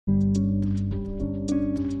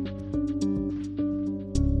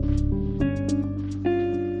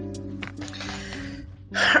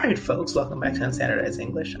All right, folks, welcome back to Unstandardized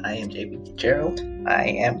English. I am JB Gerald. I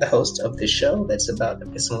am the host of this show that's about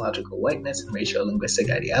epistemological whiteness and racial-linguistic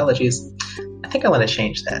ideologies. I think I want to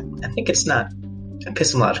change that. I think it's not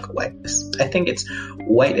epistemological whiteness. I think it's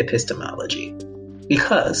white epistemology.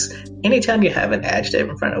 Because anytime you have an adjective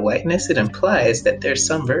in front of whiteness, it implies that there's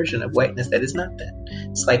some version of whiteness that is not that.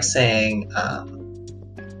 It's like saying,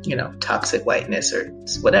 toxic whiteness or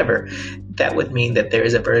whatever. That would mean that there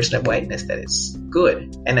is a version of whiteness that is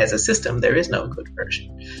good. And as a system, there is no good version.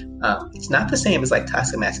 It's not the same as like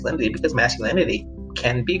toxic masculinity, because masculinity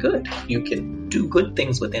can be good. You can do good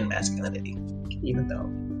things within masculinity, even though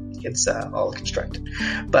it's all constructed.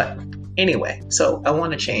 But anyway, so I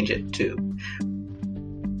want to change it to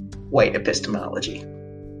white epistemology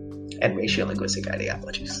and racial linguistic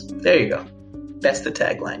ideologies. There you go. That's the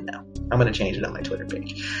tagline now. I'm going to change it on my Twitter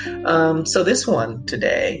page. So this one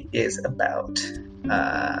today is about,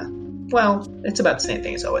 it's about the same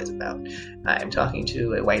thing it's always about. I'm talking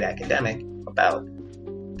to a white academic about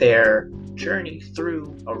their journey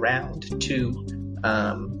around to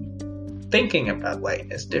thinking about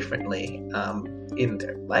whiteness differently in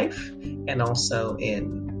their life and also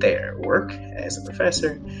in their work as a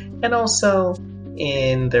professor and also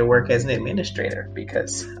in their work as an administrator,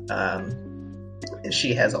 because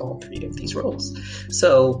she has all three of these roles.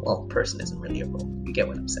 So, person isn't really a role. You get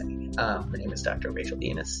what I'm saying. Her name is Dr. Rachel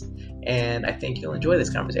Enos, and I think you'll enjoy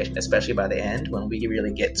this conversation, especially by the end when we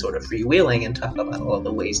really get sort of freewheeling and talk about all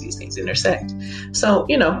the ways these things intersect. So,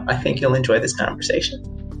 I think you'll enjoy this conversation.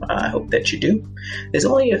 I hope that you do. There's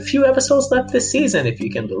only a few episodes left this season, if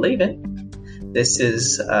you can believe it. This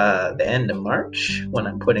is the end of March when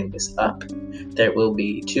I'm putting this up. There will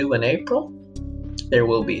be 2 in April. There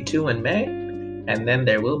will be 2 in May. And then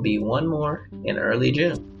there will be 1 more in early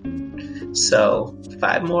June. So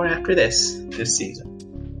 5 more after this season.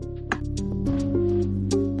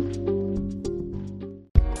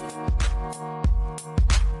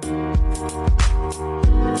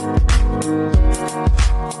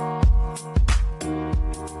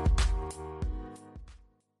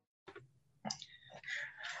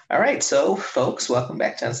 All right, so folks, welcome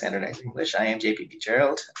back to Unstandardized English. I am JP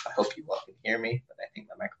Fitzgerald. I hope you all can hear me, but I think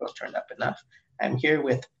my microphone's turned up enough. I'm here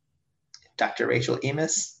with Dr. Rachel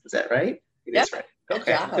Enos. Is that right? It is right.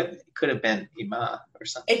 Okay. It could have been Ima or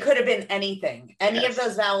something. It could have been anything. Any of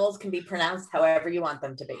those vowels can be pronounced however you want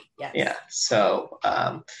them to be. Yes. Yeah. So,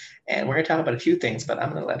 and we're going to talk about a few things, but I'm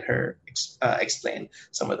going to let her explain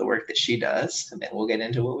some of the work that she does, and then we'll get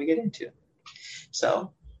into what we get into.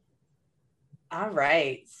 So. All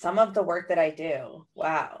right. Some of the work that I do.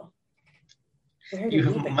 Wow.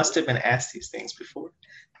 You must have been asked these things before.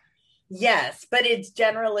 Yes, but it's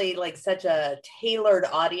generally like such a tailored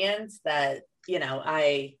audience that,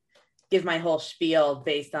 I give my whole spiel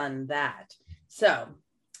based on that. So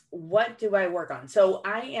what do I work on? So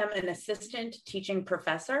I am an assistant teaching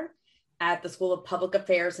professor at the School of Public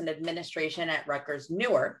Affairs and Administration at Rutgers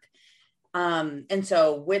Newark. And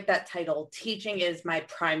so with that title, teaching is my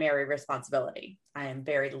primary responsibility. I am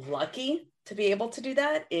very lucky to be able to do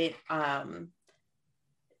that. It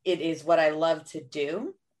is what I love to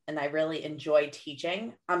do, and I really enjoy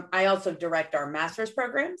teaching. I also direct our master's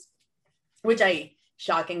programs, which I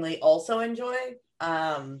shockingly also enjoy,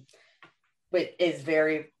 which is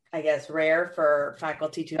very, I guess, rare for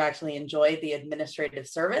faculty to actually enjoy the administrative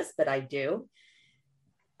service, but I do.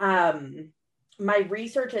 My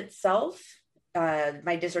research itself,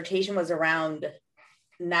 my dissertation was around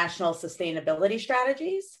national sustainability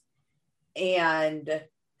strategies. And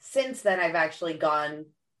since then, I've actually gone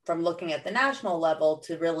from looking at the national level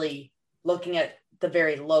to really looking at the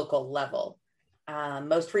very local level.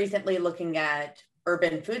 Most recently looking at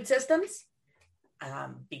urban food systems,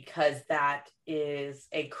 because that is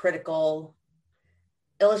a critical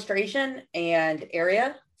illustration and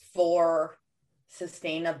area for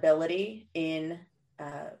sustainability in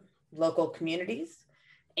local communities.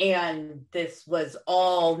 And this was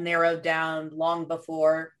all narrowed down long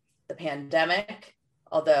before the pandemic,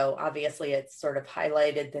 although obviously it's sort of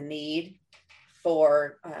highlighted the need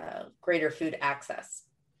for greater food access.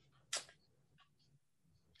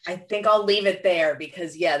 I think I'll leave it there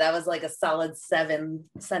because, that was like a solid 7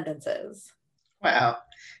 sentences. Wow.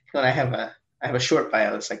 I have a short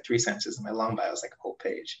bio that's like 3 sentences, and my long bio is like a whole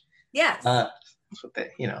page. Yes. That's what they,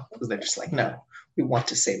 because they're just like, no, we want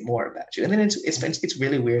to say more about you. And then it's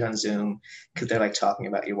really weird on Zoom because they're like talking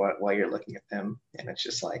about you while you're looking at them. And it's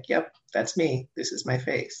just like, yep, that's me. This is my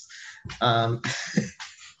face.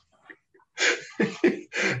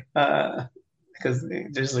 Because they're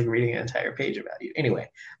just like reading an entire page about you. Anyway,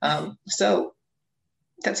 so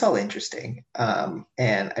That's all interesting. And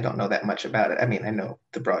I don't know that much about it. I mean, I know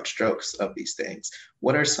the broad strokes of these things.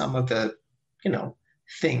 What are some of the, you know,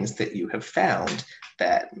 things that you have found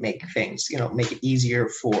that make things, make it easier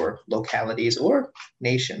for localities or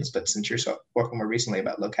nations, but since you're working more recently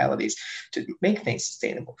about localities, to make things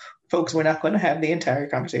sustainable? Folks, we're not going to have the entire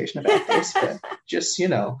conversation about this, but just,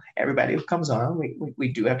 everybody who comes on, we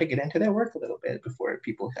do have to get into their work a little bit before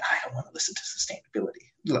people, I don't want to listen to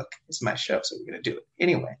sustainability. Look, it's my show, so we're going to do it.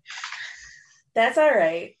 Anyway. That's all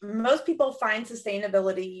right. Most people find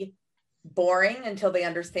sustainability boring until they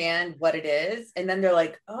understand what it is. And then they're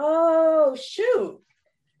like, oh, shoot,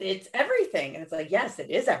 it's everything. And it's like, yes,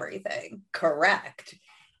 it is everything. Correct.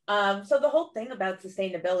 So the whole thing about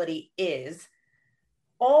sustainability is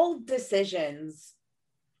all decisions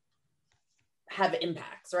have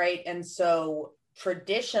impacts, right? And so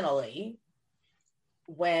traditionally,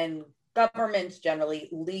 when governments generally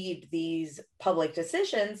lead these public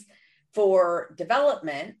decisions for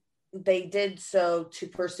development, they did so to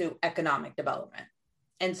pursue economic development.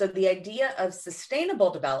 And so the idea of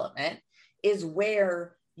sustainable development is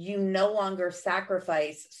where you no longer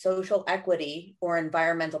sacrifice social equity or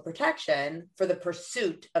environmental protection for the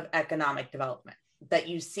pursuit of economic development, that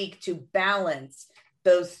you seek to balance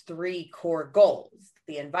those three core goals,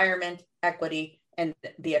 the environment, equity, and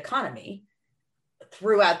the economy,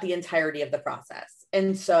 throughout the entirety of the process.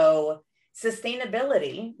 And so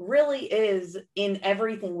sustainability really is in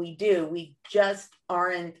everything we do. We just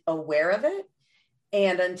aren't aware of it.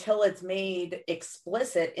 And until it's made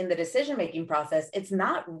explicit in the decision-making process, it's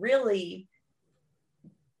not really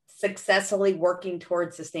successfully working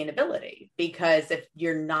towards sustainability, because if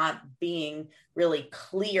you're not being really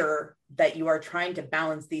clear that you are trying to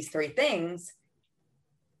balance these three things,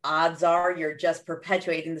 odds are you're just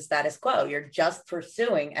perpetuating the status quo. You're just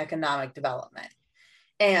pursuing economic development.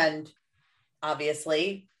 And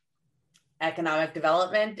obviously, economic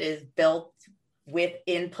development is built with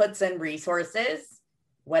inputs and resources,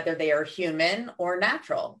 whether they are human or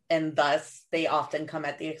natural. And thus, they often come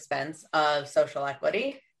at the expense of social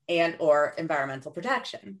equity and or environmental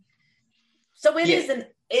protection. So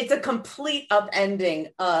it's a complete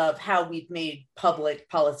upending of how we've made public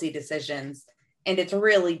policy decisions. And it's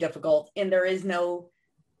really difficult. And there is no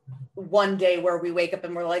one day where we wake up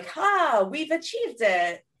and we're like, we've achieved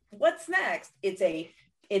it. What's next? It's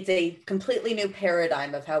a completely new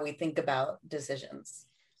paradigm of how we think about decisions.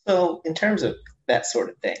 So in terms of that sort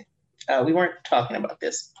of thing, we weren't talking about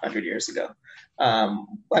this 100 years ago.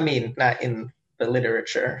 I mean, not in the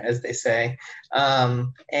literature, as they say.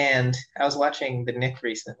 And I was watching The Knick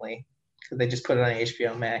recently, because they just put it on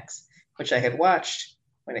HBO Max, which I had watched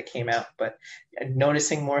when it came out, but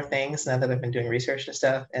noticing more things now that I've been doing research and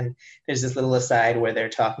stuff. And there's this little aside where they're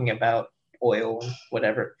talking about oil,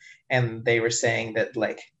 whatever, and they were saying that,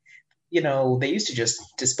 like, they used to just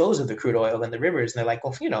dispose of the crude oil in the rivers, and they're like,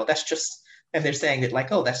 well, that's just, and they're saying that,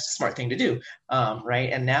 like, oh, that's a smart thing to do, right?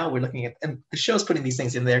 And now we're looking at, and the show's putting these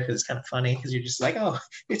things in there because it's kind of funny, because you're just like, oh,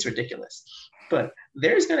 it's ridiculous. But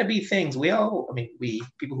there's going to be things we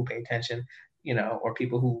people who pay attention, or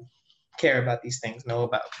people who care about these things know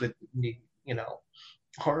about the,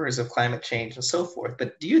 horrors of climate change and so forth.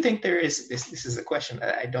 But do you think there is, this is a question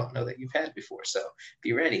that I don't know that you've had before, so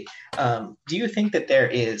be ready. Do you think that there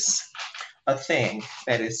is a thing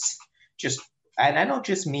that is just, and I don't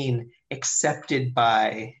just mean accepted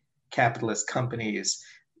by capitalist companies,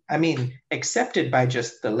 I mean accepted by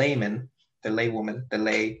just the layman, the laywoman,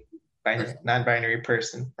 the non-binary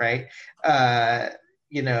person, right? The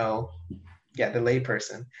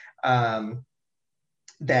layperson,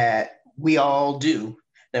 that we all do,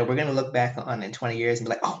 that we're going to look back on in 20 years and be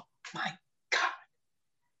like, oh my God,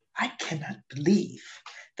 I cannot believe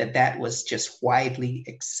that was just widely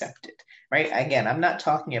accepted, right? Again, I'm not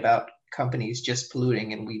talking about companies just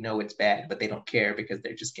polluting and we know it's bad, but they don't care because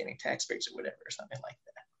they're just getting tax breaks or whatever, or something like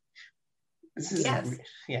that. This is,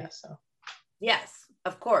 so. Yes,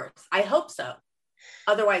 of course. I hope so.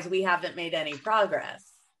 Otherwise, we haven't made any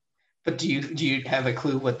progress. But do you have a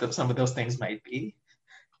clue what some of those things might be?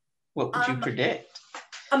 What would you predict?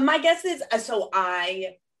 My guess is, so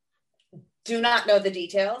I do not know the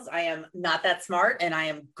details. I am not that smart, and I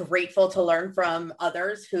am grateful to learn from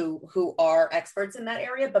others who are experts in that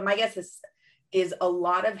area. But my guess is a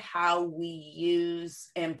lot of how we use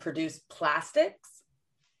and produce plastics,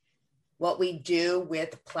 what we do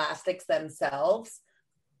with plastics themselves,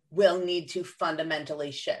 will need to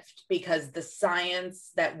fundamentally shift, because the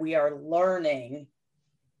science that we are learning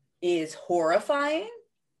is horrifying.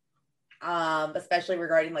 Especially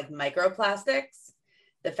regarding like microplastics,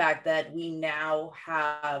 the fact that we now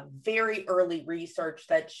have very early research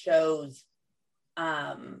that shows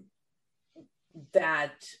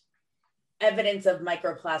that evidence of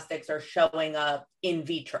microplastics are showing up in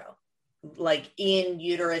vitro, like in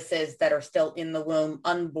uteruses that are still in the womb,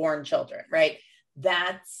 unborn children, right?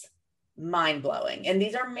 That's mind blowing. And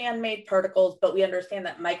these are man-made particles, but we understand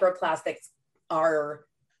that microplastics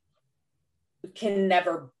can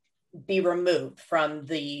never be removed from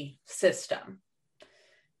the system.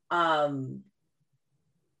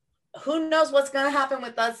 Who knows what's going to happen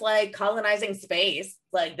with us, like colonizing space?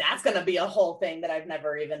 Like that's going to be a whole thing that I've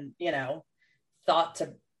never even, thought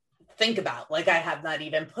to think about. Like I have not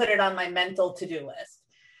even put it on my mental to-do list.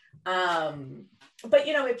 But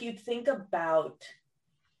if you think about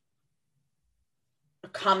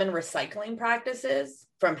common recycling practices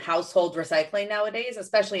from household recycling nowadays,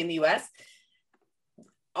 especially in the US,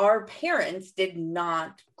 our parents did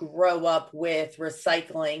not grow up with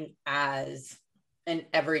recycling as an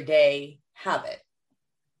everyday habit.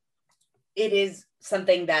 It is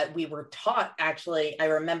something that we were taught, actually, I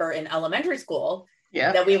remember in elementary school,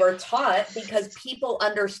 that we were taught because people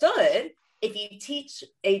understood if you teach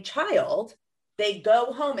a child, they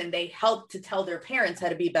go home and they help to tell their parents how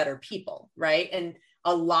to be better people, right? And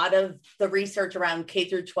a lot of the research around K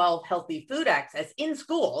through 12 healthy food access in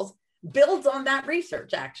schools builds on that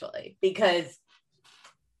research, actually, because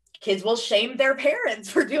kids will shame their parents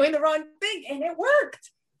for doing the wrong thing. And it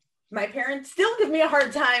worked. My parents still give me a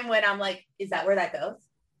hard time when I'm like, is that where that goes?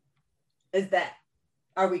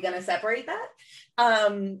 Are we going to separate that?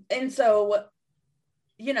 And so,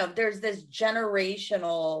 there's this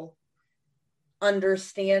generational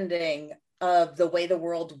understanding of the way the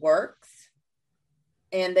world works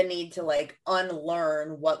and the need to like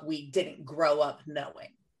unlearn what we didn't grow up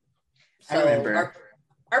knowing. So I remember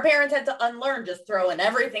our parents had to unlearn just throwing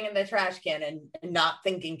everything in the trash can and not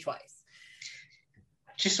thinking twice.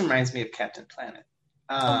 Just reminds me of Captain Planet.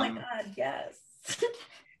 Oh my God, yes.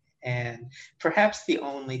 And perhaps the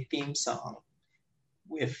only theme song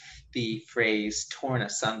with the phrase torn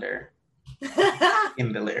asunder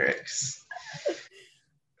in the lyrics.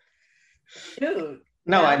 Dude.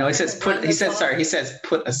 No, I know. He says put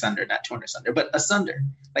asunder, not torn asunder, but asunder.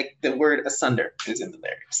 Like the word asunder is in the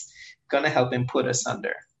lyrics. Gonna help him put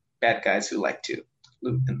asunder bad guys who like to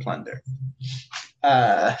loot and plunder. We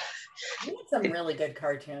had some really good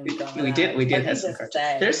cartoons going We did have some cartoons.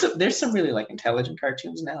 Say. There's some really like intelligent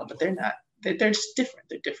cartoons now, but they're not. They're just different.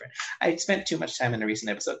 They're different. I spent too much time in a recent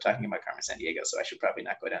episode talking about Carmen Sandiego, so I should probably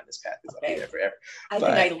not go down this path because I'll be there forever. I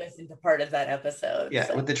think I listened to part of that episode. Yeah,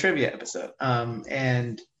 so. With the trivia episode. But I'm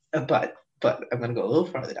going to go a little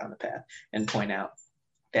farther down the path and point out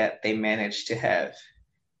that they managed to have,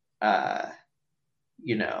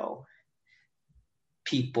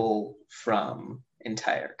 people from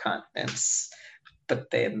entire continents, but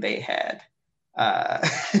then they had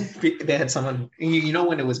someone,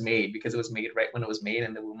 when it was made, because it was made right when it was made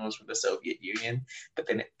and the woman was from the Soviet Union, but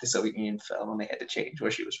then the Soviet Union fell and they had to change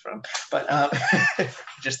where she was from. But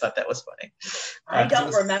just thought that was funny. I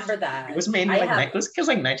don't remember that. It was made in it was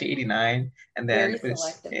like 1989, and then it was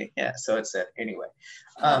selective. Yeah, so it's anyway.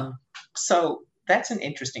 So that's an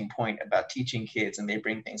interesting point about teaching kids and they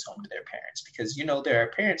bring things home to their parents, because there are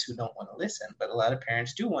parents who don't want to listen, but a lot of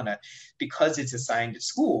parents do want to, because it's assigned at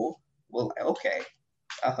school. Well, okay,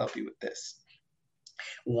 I'll help you with this.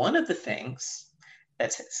 One of the things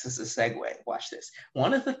this is a segue, watch this.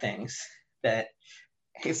 One of the things that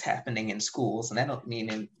is happening in schools, and I don't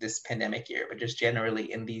mean in this pandemic year, but just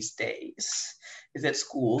generally in these days, is that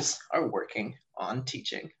schools are working on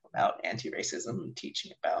teaching about anti-racism and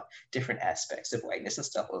teaching about different aspects of whiteness and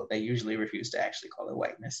stuff. Well, they usually refuse to actually call it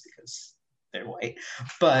whiteness because they're white.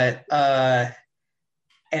 But,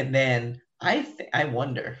 and then I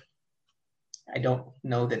wonder, I don't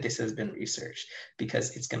know that this has been researched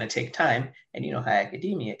because it's going to take time. And you know how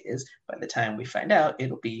academia is. By the time we find out,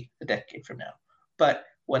 it'll be a decade from now. But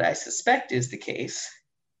what I suspect is the case,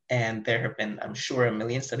 and there have been, I'm sure, a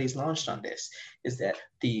million studies launched on this, is that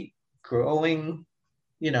the growing,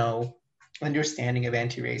 understanding of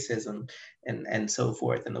anti-racism and so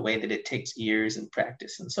forth, and the way that it takes years and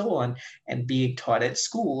practice and so on, and being taught at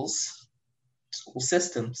schools, school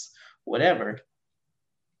systems, whatever,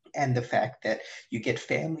 and the fact that you get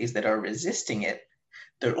families that are resisting it.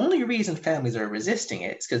 The only reason families are resisting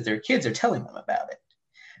it is because their kids are telling them about it.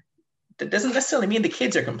 That doesn't necessarily mean the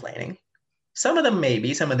kids are complaining. Some of them may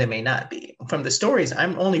be, some of them may not be. From the stories,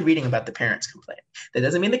 I'm only reading about the parents complaining. That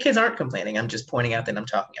doesn't mean the kids aren't complaining. I'm just pointing out that I'm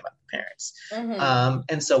talking about the parents. Mm-hmm.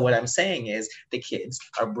 And so what I'm saying is the kids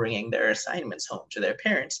are bringing their assignments home to their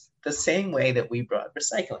parents the same way that we brought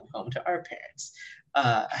recycling home to our parents.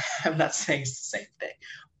 I'm not saying it's the same thing,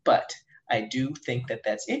 but I do think that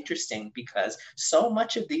that's interesting because so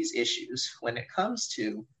much of these issues, when it comes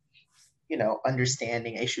to,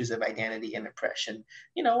 understanding issues of identity and oppression,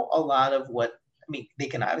 a lot of what, I mean, they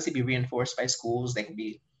can obviously be reinforced by schools, they can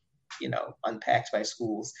be, unpacked by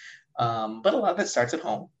schools, but a lot of it starts at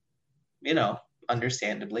home,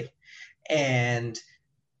 understandably. And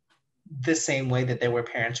the same way that there were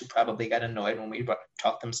parents who probably got annoyed when we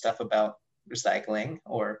taught them stuff about recycling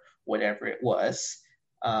or whatever it was.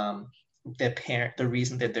 The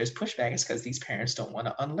reason that there's pushback is because these parents don't want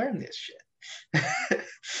to unlearn this shit.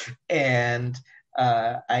 And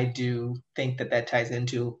I do think that that ties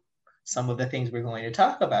into some of the things we're going to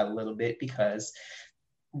talk about a little bit, because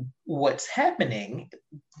what's happening,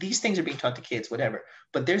 these things are being taught to kids, whatever,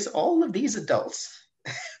 but there's all of these adults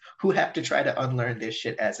who have to try to unlearn this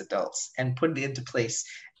shit as adults and put it into place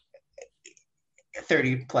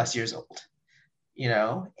 30 plus years old,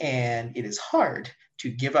 and it is hard to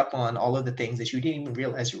give up on all of the things that you didn't even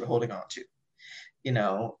realize you were holding on to,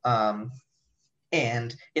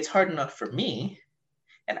 and it's hard enough for me,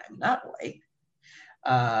 and I'm not white,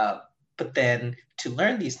 but then to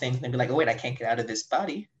learn these things and be like, oh wait, I can't get out of this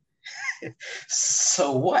body.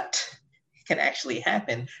 So what can actually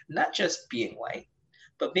happen, not just being white,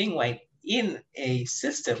 but being white in a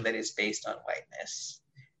system that is based on whiteness,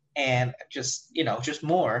 and just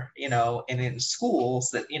more, and in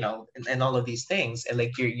schools that, and all of these things, and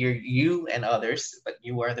like you and others, but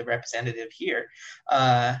you are the representative here,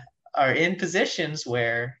 are in positions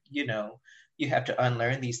where, you have to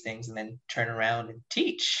unlearn these things and then turn around and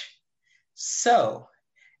teach. So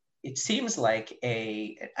it seems like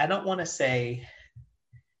I don't want to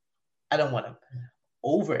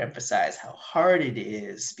overemphasize how hard it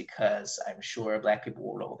is, because I'm sure Black people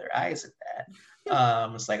will roll their eyes at that.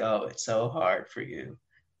 It's like, oh, it's so hard for you.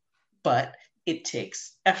 But it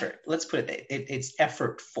takes effort. Let's put it that it's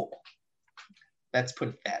effortful. Let's put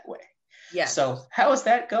it that way. Yeah. So how is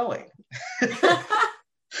that going?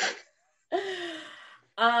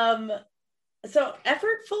 So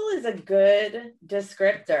effortful is a good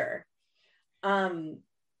descriptor. I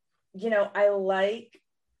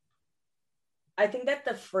think that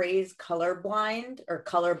the phrase colorblind or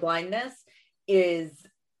colorblindness is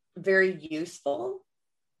very useful,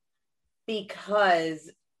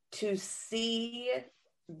 because to see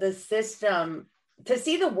the system, to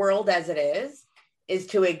see the world as it is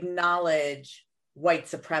to acknowledge white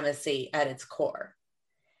supremacy at its core.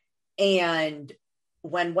 And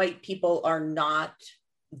when white people are not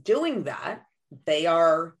doing that, they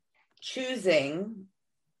are choosing,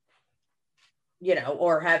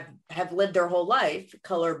 or have lived their whole life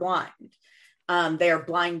colorblind. They are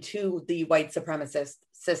blind to the white supremacist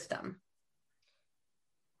system.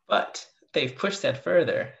 But they've pushed that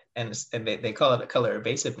further, and they call it a color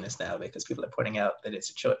evasiveness now, because people are pointing out that it's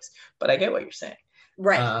a choice. But I get what you're saying.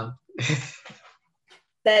 Right.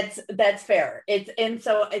 That's fair. It's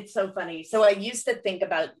so funny. So I used to think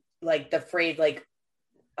about like the phrase like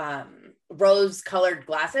rose colored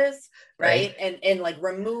glasses, right? And like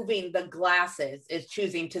removing the glasses is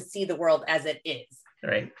choosing to see the world as it is.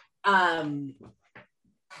 Right.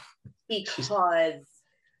 Because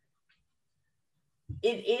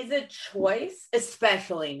it is a choice,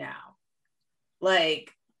 especially now.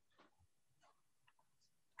 Like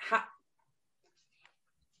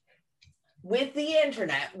with the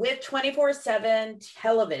internet, with 24/7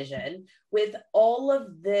 television, with all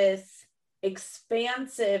of this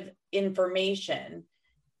expansive information,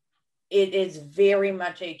 it is very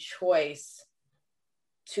much a choice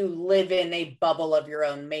to live in a bubble of your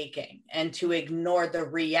own making and to ignore the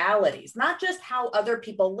realities, not just how other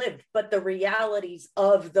people lived, but the realities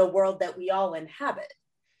of the world that we all inhabit.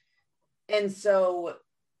 And so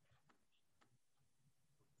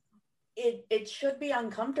it should be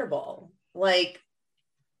uncomfortable. Like,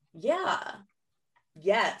 yeah,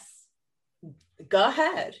 yes, go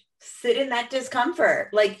ahead, sit in that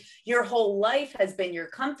discomfort. Like your whole life has been your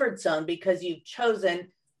comfort zone because you've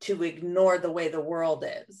chosen to ignore the way the world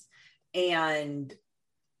is. And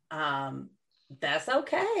that's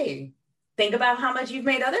okay. Think about how much you've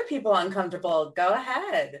made other people uncomfortable. Go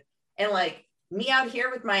ahead. And like me out here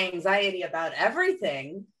with my anxiety about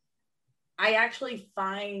everything, I actually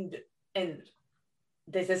find, and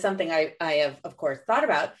this is something I have, of course, thought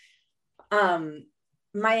about,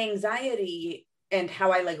 my anxiety and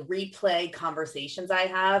how I like replay conversations I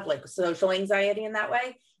have, like social anxiety in that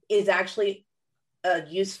way, is actually a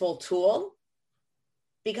useful tool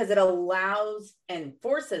because it allows and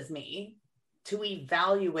forces me to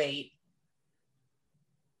evaluate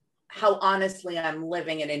how honestly I'm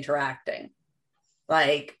living and interacting.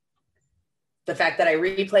 Like the fact that I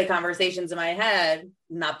replay conversations in my head,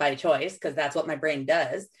 not by choice, because that's what my brain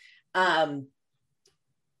does,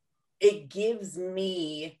 it gives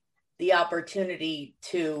me the opportunity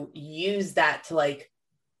to use that to like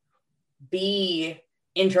be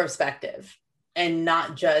introspective and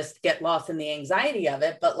not just get lost in the anxiety of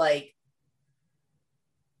it, but like,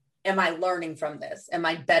 am I learning from this? Am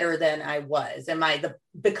I better than I was? Am I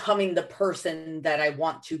becoming the person that I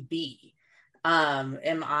want to be?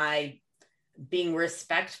 Am I being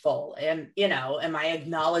respectful? And, you know, am I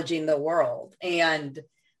acknowledging the world? And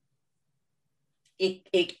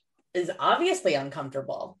it is obviously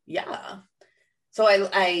uncomfortable. Yeah. So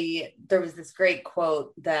there was this great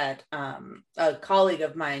quote that a colleague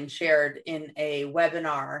of mine shared in a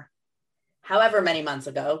webinar, however many months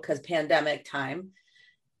ago, because pandemic time.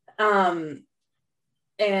 And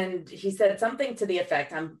he said something to the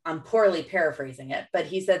effect, I'm poorly paraphrasing it, but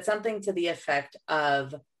he said something to the effect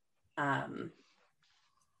of,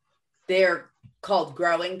 they're called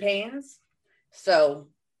growing pains. So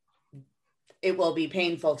it will be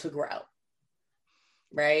painful to grow.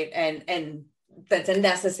 Right. And that's a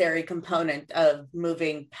necessary component of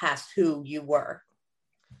moving past who you were.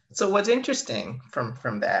 So what's interesting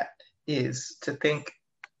from that is to think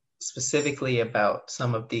specifically about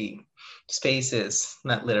some of the spaces,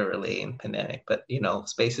 not literally in pandemic, but you know,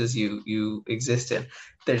 spaces you exist in.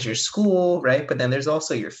 There's your school, right? But then there's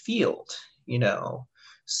also your field, you know.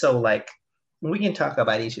 So like we can talk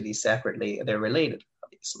about each of these separately. They're related,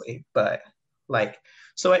 obviously, but like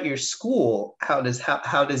so at your school, how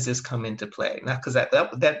does this come into play? Not because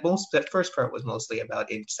that first part was mostly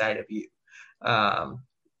about inside of you.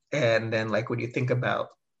 And then like when you think about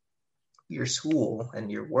your school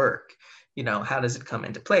and your work, you know, how does it come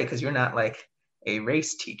into play? Because you're not like a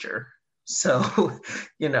race teacher. So,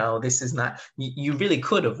 you know, this is not, you really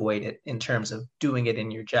could avoid it in terms of doing it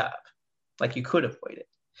in your job. Like you could avoid it.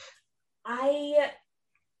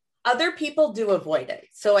 Other people do avoid it.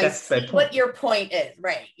 So I see what your point is,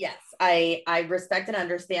 right? Yes, I respect and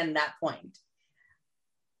understand that point.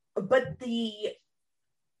 But the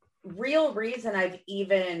real reason I've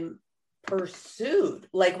even pursued,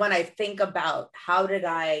 like when I think about how did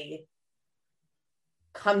I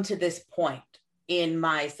come to this point in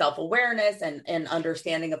my self-awareness and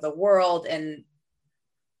understanding of the world and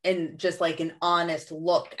just like an honest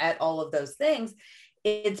look at all of those things,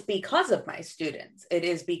 it's because of my students. It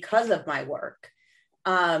is because of my work.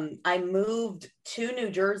 I moved to New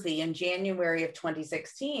Jersey in January of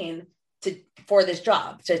 2016 for this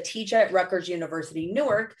job to teach at Rutgers University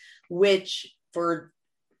Newark, which for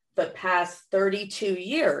the past 32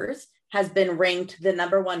 years has been ranked the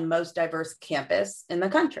 #1 most diverse campus in the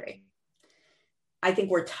country. I think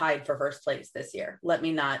we're tied for first place this year. Let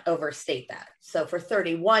me not overstate that. So for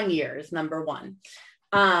 31 years, #1.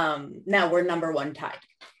 Now we're #1 tied.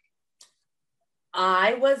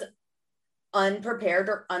 I was unprepared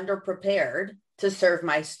or underprepared to serve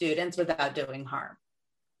my students without doing harm.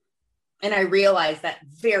 And I realized that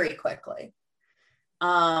very quickly.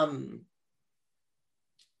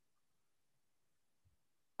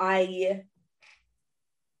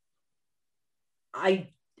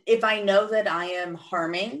 If I know that I am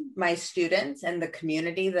harming my students and the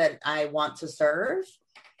community that I want to serve,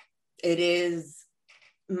 it is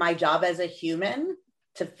my job as a human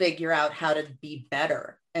to figure out how to be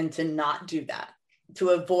better and to not do that, to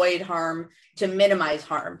avoid harm, to minimize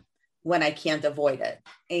harm when I can't avoid it.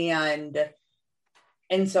 And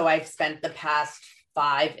so I've spent the past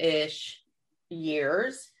 5-ish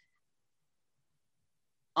years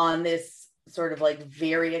on this sort of like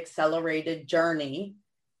very accelerated journey.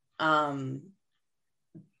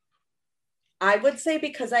 I would say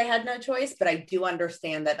because I had no choice, but I do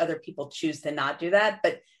understand that other people choose to not do that.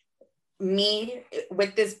 But me,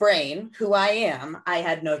 with this brain, who I am, I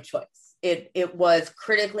had no choice. It was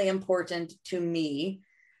critically important to me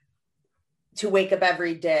to wake up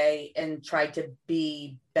every day and try to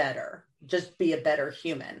be better, just be a better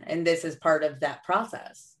human. And this is part of that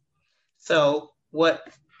process. So what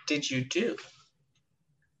did you do?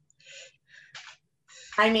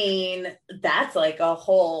 I mean, that's like a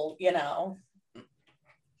whole, you know,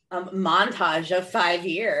 montage of 5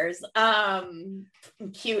 years.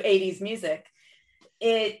 Cute 80s music.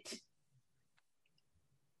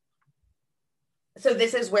 So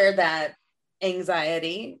this is where that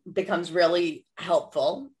anxiety becomes really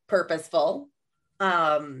helpful, purposeful,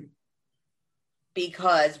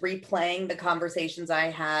 because replaying the conversations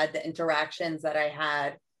I had, the interactions that I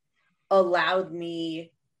had, allowed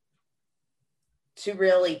me to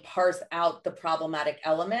really parse out the problematic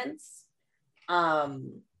elements.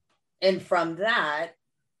 And from that,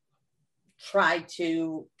 try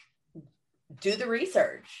to do the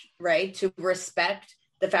research, right? To respect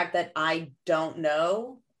the fact that I don't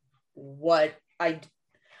know what I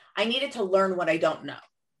needed to learn what I don't know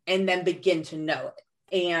and then begin to know it.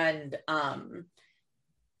 And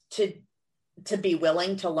to be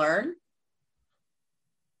willing to learn.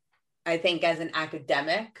 I think as an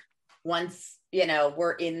academic, once,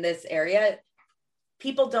 we're in this area,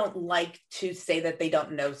 people don't like to say that they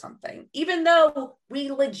don't know something, even though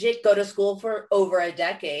we legit go to school for over a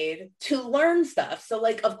decade to learn stuff. So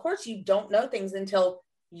like, of course you don't know things until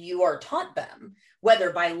you are taught them,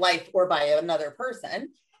 whether by life or by another person.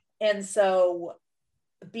 And so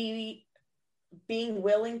being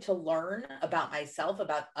willing to learn about myself,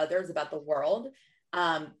 about others, about the world,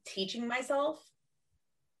 teaching myself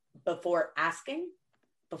before asking,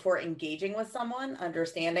 before engaging with someone,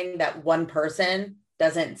 understanding that one person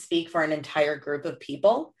doesn't speak for an entire group of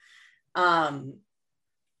people,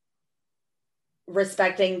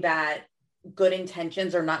 respecting that good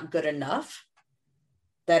intentions are not good enough,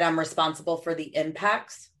 that I'm responsible for the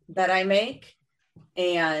impacts that I make.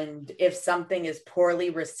 And if something is poorly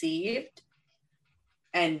received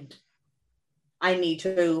and I need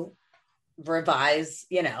to revise,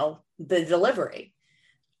 the delivery.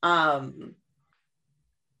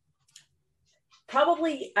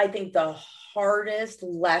 Probably, I think the hardest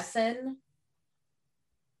lesson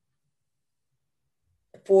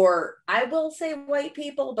for, I will say white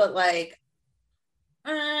people, but like,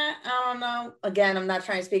 I don't know. Again, I'm not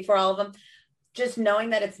trying to speak for all of them. Just knowing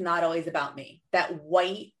that it's not always about me, that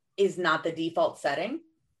white is not the default setting,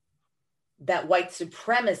 that white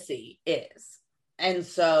supremacy is. And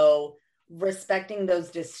so respecting those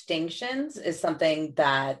distinctions is something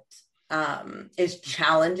that is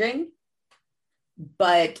challenging,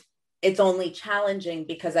 but it's only challenging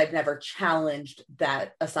because I've never challenged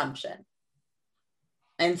that assumption.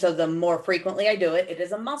 And so the more frequently I do it, it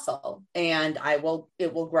is a muscle, and it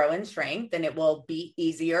will grow in strength, and it will be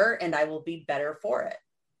easier, and I will be better for it.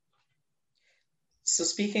 So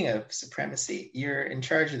speaking of supremacy, you're in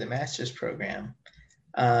charge of the master's program.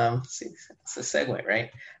 It's a segue,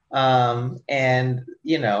 right? And,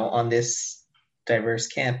 on this diverse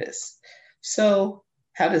campus. So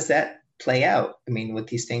how does that play out? I mean, with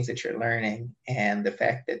these things that you're learning and the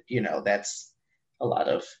fact that, that's a lot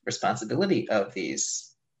of responsibility of these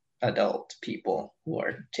adult people who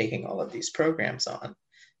are taking all of these programs on.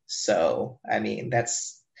 So, I mean,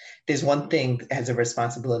 there's one thing that has a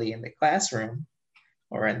responsibility in the classroom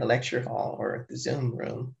or in the lecture hall or the Zoom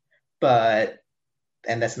room, and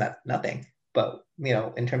that's not nothing. But,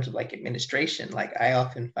 in terms of like administration, like I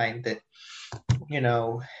often find that,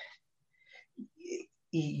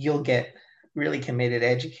 you'll get really committed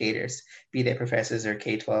educators, be they professors or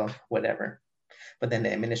K-12, whatever, but then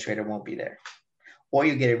the administrator won't be there. Or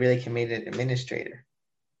you get a really committed administrator,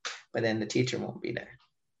 but then the teacher won't be there.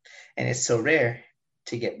 And it's so rare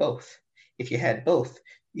to get both. If you had both,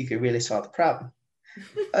 you could really solve the problem.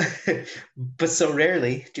 But so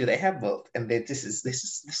rarely do they have both, and this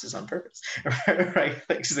is on purpose, right?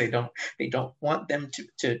 Like, they don't want them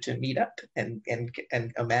to meet up and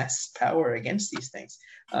amass power against these things.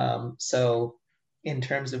 So in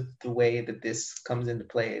terms of the way that this comes into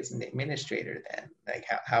play as an administrator, then like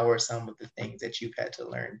how are some of the things that you've had to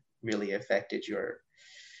learn really affected your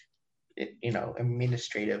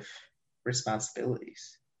administrative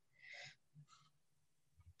responsibilities?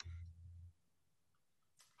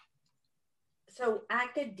 So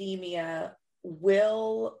academia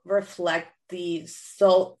will reflect the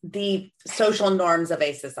social norms of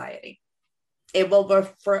a society. It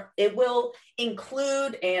will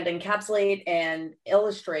include and encapsulate and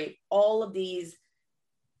illustrate all of these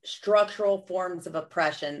structural forms of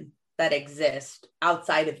oppression that exist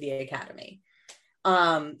outside of the academy.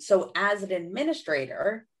 So as an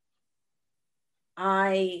administrator,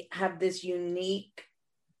 I have this unique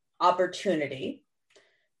opportunity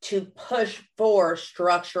to push for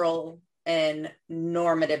structural and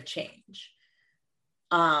normative change.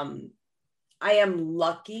 I am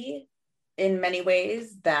lucky in many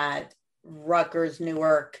ways that Rutgers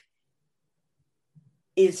Newark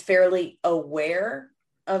is fairly aware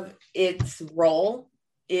of its role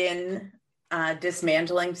in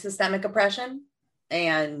dismantling systemic oppression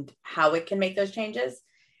and how it can make those changes.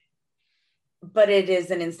 But it is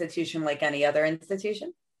an institution like any other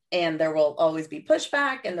institution. And there will always be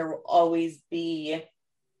pushback, and there will always be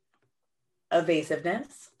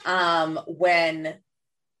evasiveness when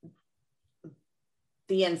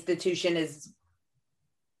the institution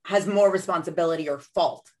has more responsibility or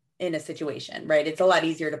fault in a situation, right? It's a lot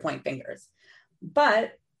easier to point fingers.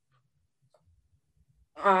 But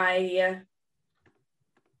I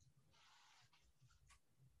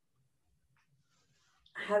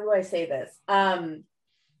how do I say this?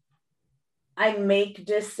 I make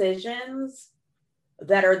decisions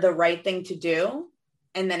that are the right thing to do.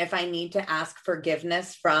 And then if I need to ask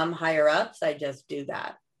forgiveness from higher ups, I just do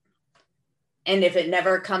that. And if it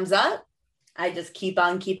never comes up, I just keep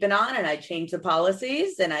on keeping on, and I change the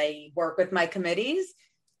policies, and I work with my committees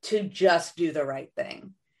to just do the right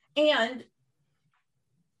thing. And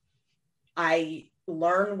I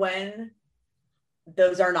learn when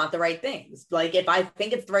those are not the right things. Like if I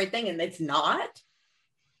think it's the right thing and it's not,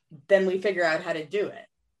 then we figure out how to do it.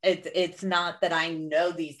 It's not that I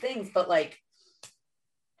know these things, but like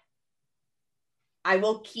I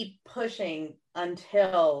will keep pushing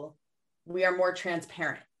until we are more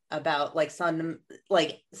transparent about like some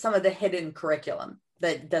of the hidden curriculum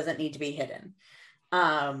that doesn't need to be hidden.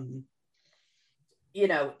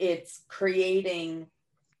 It's creating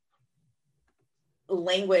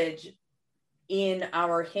language in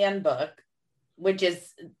our handbook, which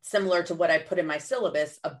is similar to what I put in my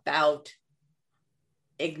syllabus about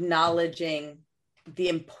acknowledging the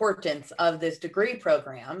importance of this degree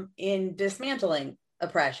program in dismantling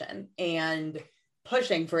oppression and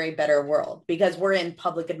pushing for a better world, because we're in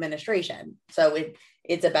public administration. So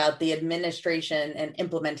it's about the administration and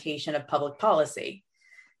implementation of public policy.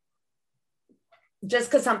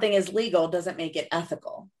 Just because something is legal doesn't make it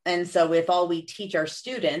ethical. And so if all we teach our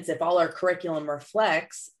students, if all our curriculum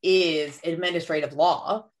reflects is administrative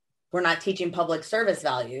law, we're not teaching public service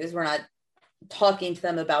values, we're not talking to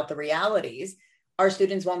them about the realities, our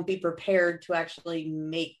students won't be prepared to actually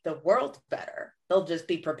make the world better. They'll just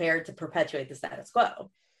be prepared to perpetuate the status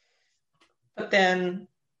quo. But then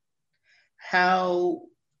how,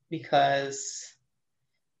 because,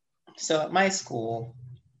 so at my school,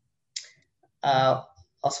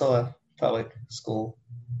 also a public school,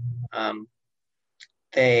 I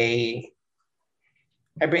bring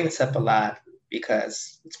this up a lot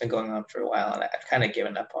because it's been going on for a while and I've kind of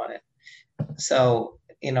given up on it. So,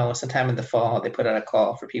 sometime in the fall, they put out a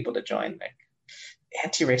call for people to join like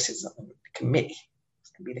anti-racism committee.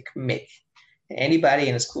 It's going to be the committee. And anybody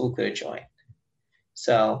in the school could have joined.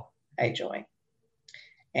 So I joined.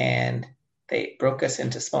 And they broke us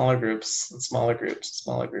into smaller groups and smaller groups and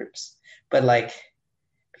smaller groups. But like,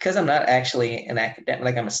 because I'm not actually an academic,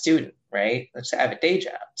 like I'm a student, right? I have a day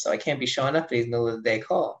job. So I can't be showing up for these middle of the day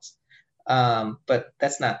calls. But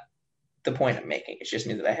that's not the point I'm making. It's just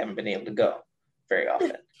me that I haven't been able to go very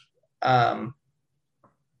often.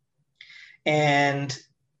 And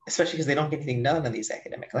especially because they don't get anything done on these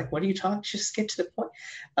academic. Like, what are you talking? Just get to the point.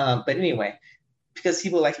 But anyway, because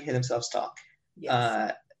people like to hear themselves talk.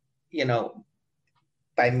 Yes.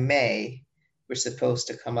 By May, we're supposed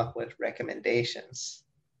to come up with recommendations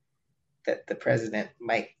that the president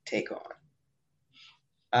might take on.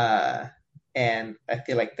 And I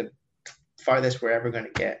feel like the farthest we're ever going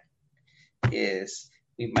to get is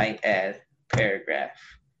we might add a paragraph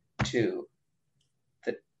to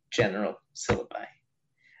the general syllabi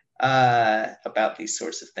about these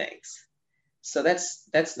sorts of things. So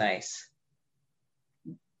that's nice.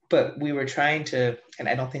 But we were trying to, and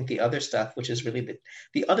I don't think the other stuff, which is really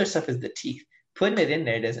the other stuff is the teeth. Putting it in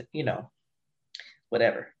there doesn't,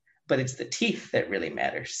 whatever. But it's the teeth that really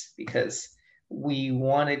matters, because we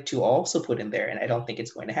wanted to also put in there, and I don't think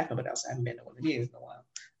it's going to happen, but else I haven't been to one of these in a while.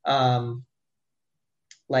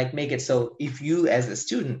 Like make it so if you as a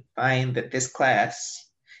student find that this class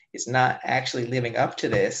is not actually living up to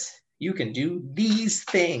this, you can do these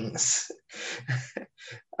things.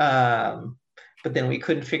 But then we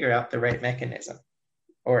couldn't figure out the right mechanism,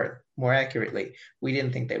 or more accurately, we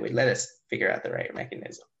didn't think they would let us figure out the right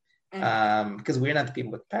mechanism, because we're not the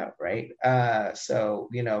people with power, right? So,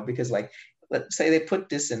 because like, let's say they put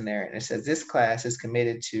this in there and it says this class is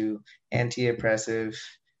committed to anti-oppressive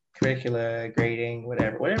curricula, grading,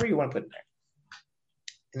 whatever you want to put in there.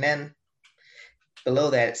 And then below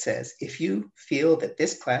that it says, if you feel that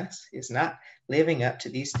this class is not living up to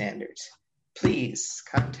these standards, please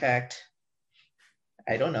contact,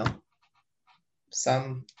 I don't know,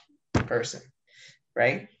 some person,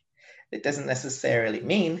 right? It doesn't necessarily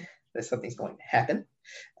mean that something's going to happen.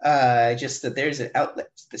 Just that there's an outlet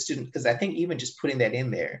to the student, because I think even just putting that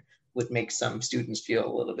in there would make some students feel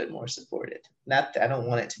a little bit more supported. Not that I don't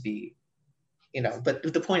want it to be, but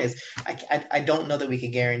the point is, I don't know that we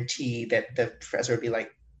can guarantee that the professor would be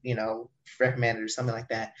like, reprimanded or something like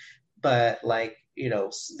that. But like,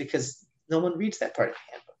 because no one reads that part of the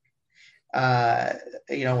handbook.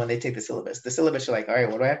 When they take the syllabus are like, all right,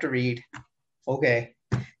 what do I have to read? Okay.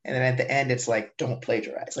 And then at the end, it's like, don't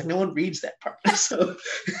plagiarize. Like no one reads that part. So,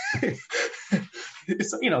 the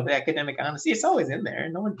academic honesty, it's always in there.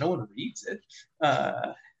 No one reads it.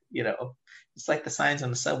 It's like the signs on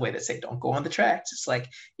the subway that say "Don't go on the tracks." It's like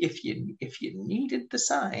if you needed the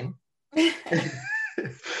sign,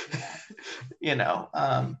 you know.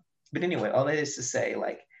 But anyway, all that is to say,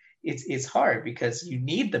 like it's hard because you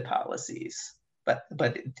need the policies, but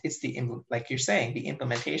it's the like you're saying, the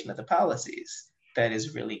implementation of the policies that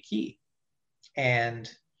is really key. And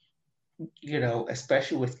you know,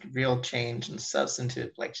 especially with real change and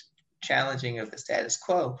substantive, like challenging of the status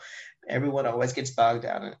quo, everyone always gets bogged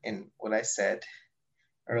down in what I said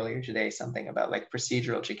earlier today, something about like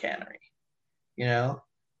procedural chicanery, you know,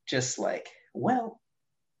 just like, well,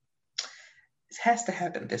 it has to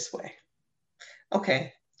happen this way.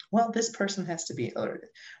 Okay, well, this person has to be alerted.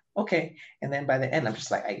 Okay, and then by the end, I'm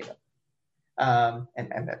just like, I give up.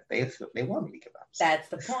 And they want me to give up. So. That's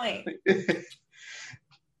the point.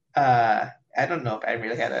 I don't know if I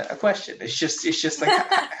really had a question. It's just like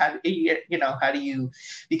how do you,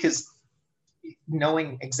 because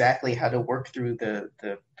knowing exactly how to work through the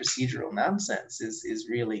procedural nonsense is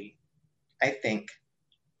really, I think,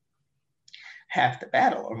 half the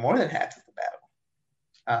battle, or more than half of the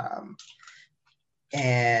battle.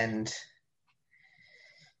 And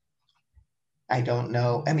I don't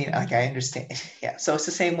know. I mean, like I understand. Yeah. So it's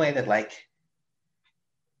the same way that like,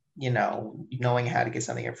 you know, knowing how to get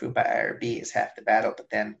something approved by IRB is half the battle, but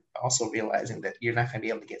then also realizing that you're not going to be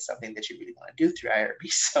able to get something that you really want to do through IRB.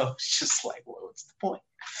 So it's just like, well, what's the point?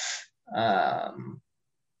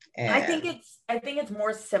 And I think it's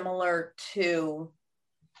more similar to,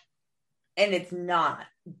 and it's not,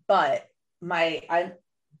 but my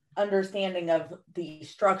understanding of the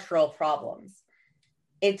structural problems,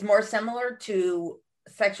 it's more similar to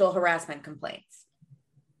sexual harassment complaints,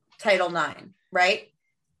 Title IX, right?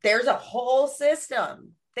 There's a whole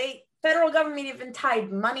system. Federal government even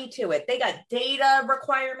tied money to it. They got data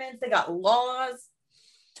requirements, they got laws,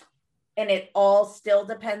 and it all still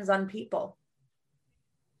depends on people.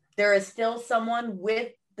 There is still someone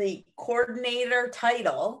with the coordinator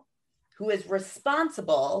title who is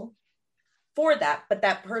responsible for that, but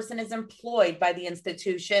that person is employed by the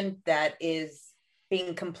institution that is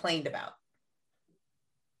being complained about.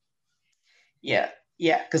 Yeah,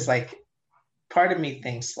 because like part of me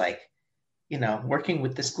thinks like, you know, working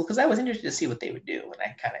with the school, because I was interested to see what they would do, and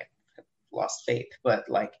I kind of lost faith. But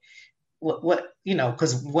like, what you know,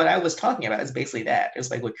 because what I was talking about is basically that. It's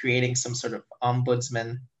like we're creating some sort of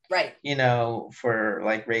ombudsman, right? You know, for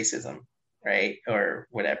like racism, right, or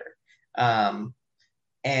whatever.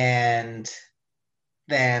 And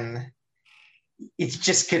then it's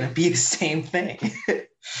just going to be the same thing.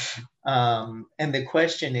 And the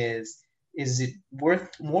question is it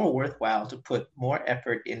more worthwhile to put more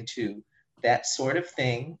effort into that sort of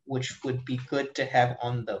thing, which would be good to have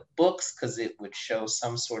on the books because it would show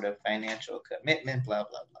some sort of financial commitment, blah,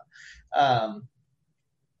 blah, blah.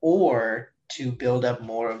 Or to build up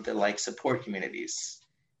more of the like support communities,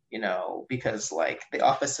 you know, because like the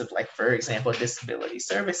Office of, like, for example, Disability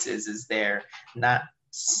Services is there not,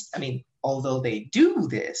 I mean, although they do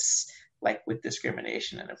this, like with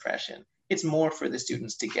discrimination and oppression, it's more for the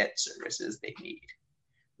students to get services they need,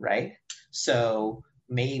 right? So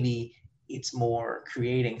maybe it's more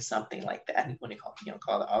creating something like that. When you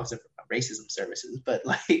call the Office of Racism Services, but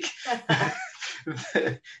like,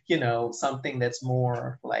 you know, something that's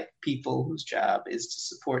more like people whose job is to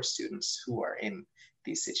support students who are in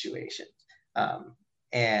these situations.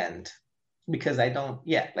 And because I don't,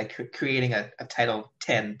 like creating a Title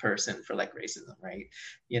 10 person for like racism, right?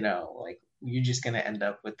 You know, like you're just going to end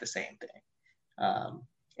up with the same thing.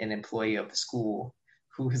 An employee of the school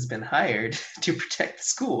who has been hired to protect the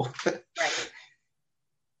school. Right.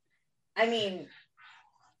 I mean,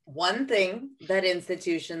 one thing that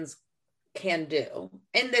institutions can do,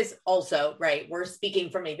 and this also, right, we're speaking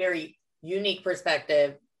from a very unique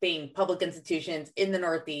perspective, being public institutions in the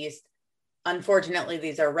Northeast. Unfortunately,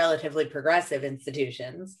 these are relatively progressive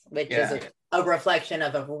institutions, which is a reflection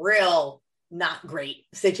of a real not great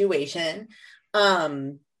situation.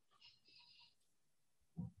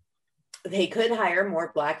 They could hire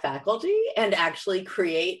more Black faculty and actually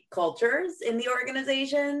create cultures in the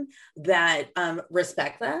organization that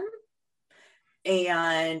respect them.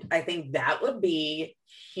 And I think that would be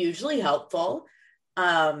hugely helpful.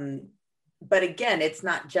 But again, it's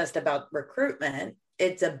not just about recruitment.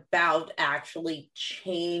 It's about actually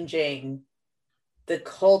changing the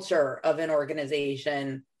culture of an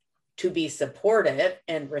organization to be supportive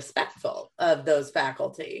and respectful of those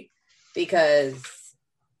faculty, because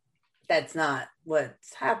that's not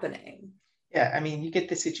what's happening. Yeah, I mean, you get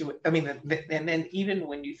the situation. I mean, and then even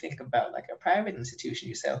when you think about like a private institution,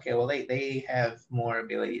 you say, okay, well, they have more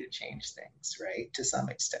ability to change things, right, to some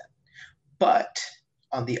extent. But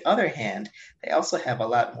on the other hand, they also have a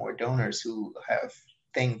lot more donors who have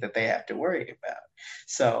things that they have to worry about.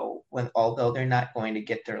 So although they're not going to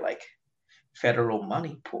get their like federal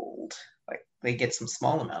money pulled, like they get some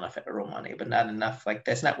small amount of federal money, but not enough. Like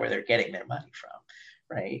that's not where they're getting their money from,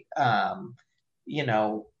 right? You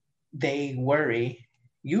know, they worry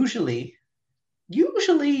usually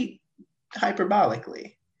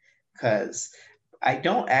hyperbolically, because I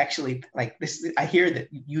don't actually like this. I hear that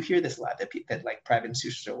you hear this a lot, that like private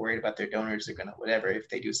institutions are worried about their donors are gonna whatever if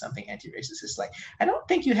they do something anti-racist. It's like I don't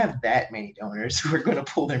think you have that many donors who are going to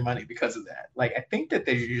pull their money because of that. Like I think that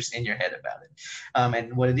you're just in your head about it,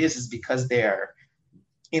 and what it is because they're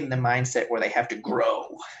in the mindset where they have to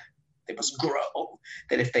grow. They must grow.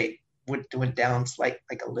 That if they went down like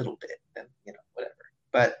a little bit, then whatever.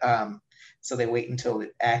 But so they wait until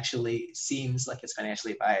it actually seems like it's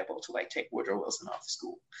financially viable to like take Woodrow Wilson off the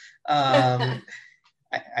school. I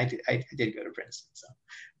did go to Princeton, so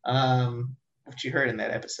which you heard in that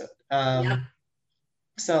episode. Yeah.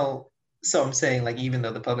 So I'm saying, like, even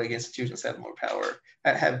though the public institutions have more power,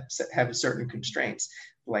 have certain constraints,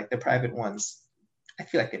 like the private ones, I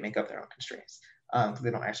feel like they make up their own constraints because they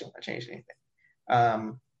don't actually want to change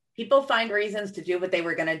anything. People find reasons to do what they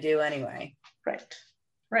were going to do anyway. Right.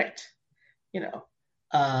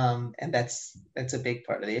 And that's a big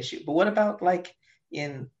part of the issue. But what about like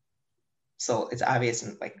so it's obvious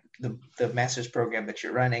in like the master's program that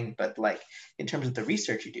you're running, but like in terms of the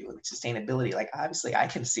research you do with sustainability, like obviously I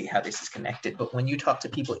can see how this is connected, but when you talk to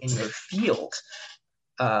people in your field,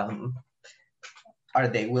 are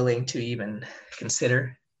they willing to even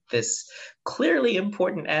consider this clearly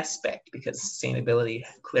important aspect, because sustainability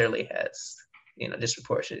clearly has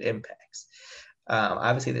disproportionate impacts?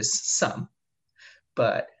 Obviously there's some,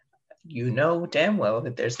 but damn well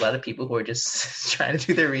that there's a lot of people who are just trying to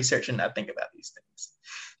do their research and not think about these things.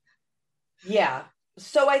 Yeah.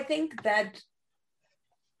 So I think that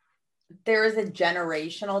there is a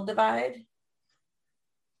generational divide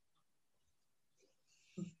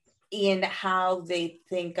in how they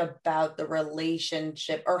think about the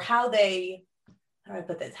relationship, or how they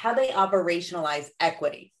operationalize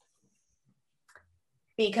equity.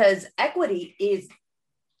 Because equity is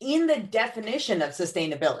in the definition of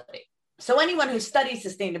sustainability. So anyone who studies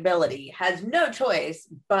sustainability has no choice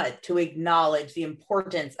but to acknowledge the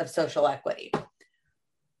importance of social equity.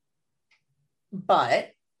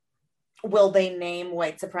 But will they name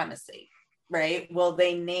white supremacy, right? Will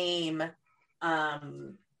they name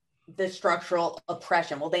the structural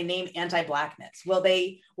oppression? Will they name anti-Blackness? Will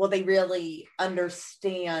they really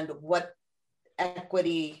understand what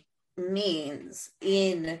equity means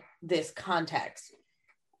in this context?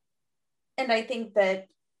 And I think that,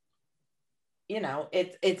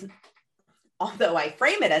 it's although I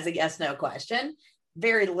frame it as a yes, no question,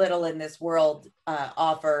 very little in this world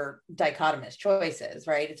offer dichotomous choices,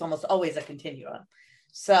 right? It's almost always a continuum.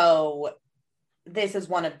 So this is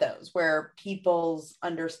one of those where people's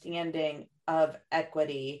understanding of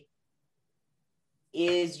equity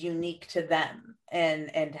is unique to them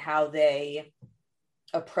and how they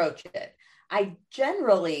approach it. I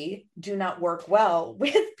generally do not work well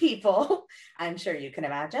with people, I'm sure you can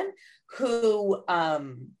imagine, who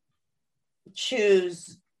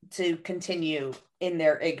choose to continue in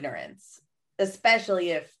their ignorance, especially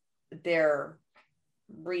if their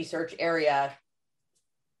research area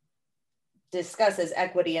discusses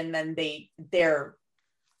equity and then their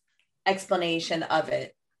explanation of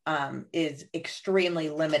it is extremely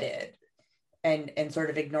limited and sort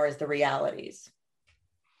of ignores the realities.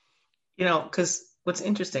 Because what's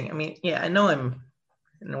interesting, I mean, yeah, I know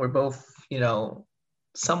we're both,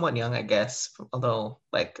 somewhat young, I guess, although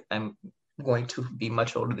like I'm going to be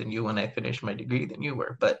much older than you when I finish my degree than you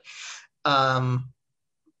were. But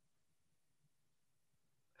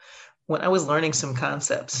when I was learning some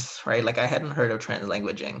concepts, right, like I hadn't heard of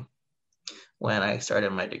translanguaging when I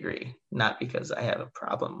started my degree, not because I have a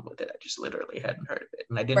problem with it. I just literally hadn't heard of it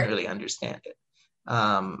and I didn't really understand it.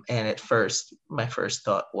 And at first, my first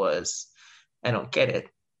thought was, I don't get it.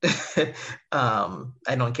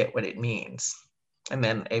 I don't get what it means. And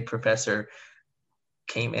then a professor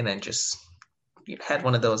came in and just had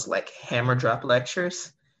one of those like hammer drop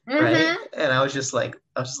lectures, right? And I was just like,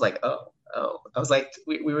 oh. I was like,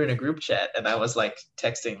 we were in a group chat and I was like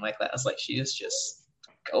texting my class, I was like, she is just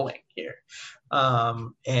going here.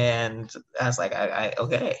 And I was like, I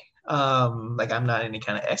okay. Like I'm not any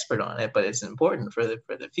kind of expert on it, but it's important for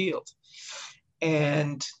the field.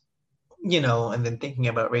 And and then thinking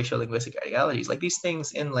about racial linguistic ideologies, like these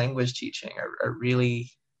things in language teaching are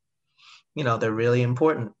really, they're really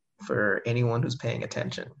important for anyone who's paying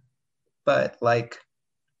attention. But like,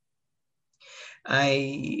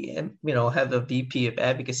 I have a VP of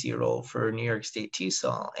advocacy role for New York State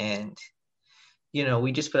TESOL, and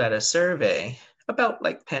we just put out a survey about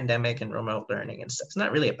like pandemic and remote learning and stuff. It's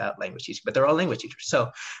not really about language teaching, but they're all language teachers.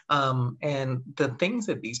 So, and the things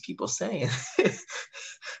that these people say,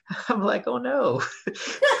 I'm like, oh no.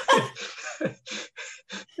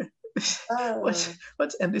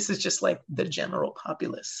 What's and this is just like the general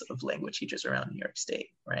populace of language teachers around New York State,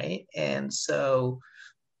 right? And so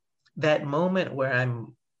that moment where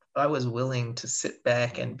I was willing to sit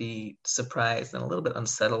back and be surprised and a little bit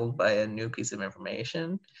unsettled by a new piece of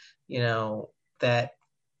information, that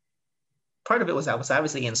part of it was I was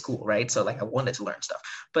obviously in school, right? So like I wanted to learn stuff,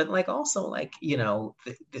 but like also like, the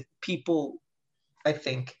people, I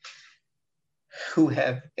think, who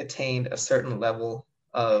have attained a certain level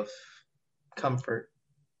of comfort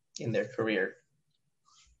in their career,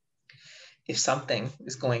 if something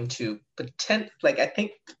is going to pretend, like I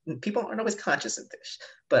think people aren't always conscious of this,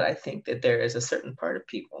 but I think that there is a certain part of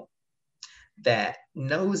people that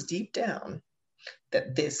knows deep down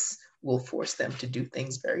that this will force them to do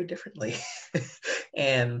things very differently.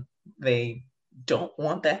 And they don't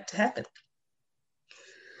want that to happen.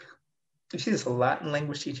 You see this a lot in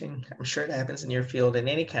language teaching. I'm sure it happens in your field, in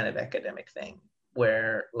any kind of academic thing,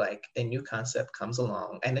 where like a new concept comes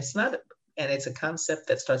along, and it's a concept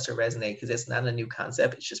that starts to resonate because it's not a new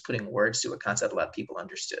concept. It's just putting words to a concept a lot of people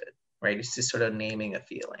understood, right? It's just sort of naming a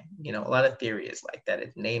feeling. A lot of theory is like that.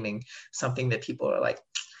 It's naming something that people are like,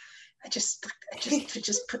 I just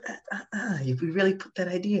put that, you really put that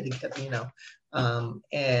idea together,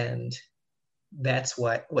 and that's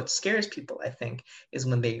what scares people, I think, is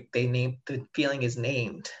when they name, the feeling is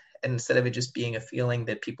named, and instead of it just being a feeling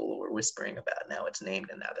that people were whispering about, now it's named,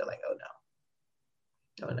 and now they're like,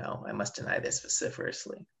 oh no, I must deny this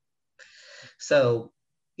vociferously. So,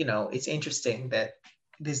 it's interesting that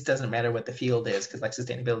this doesn't matter what the field is, because like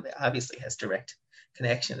sustainability obviously has direct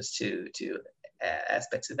connections to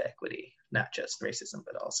aspects of equity, not just racism,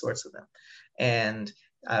 but all sorts of them. And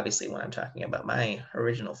obviously when I'm talking about my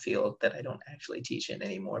original field that I don't actually teach in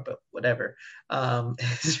anymore, but whatever, in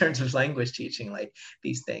terms of language teaching, like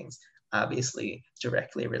these things obviously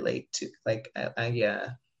directly relate to, like,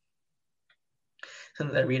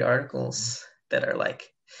 sometimes I read articles that are like,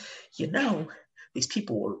 these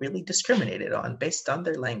people were really discriminated on based on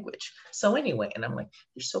their language. So anyway, and I'm like,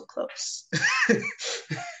 you're so close.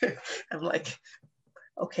 I'm like,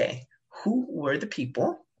 okay, who were the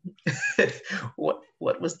people? what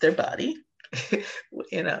was their body?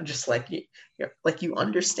 Just like you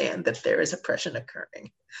understand that there is oppression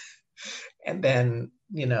occurring. And then,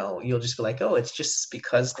 you'll just be like, oh, it's just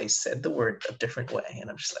because they said the word a different way. And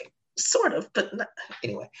I'm just like, sort of, but not.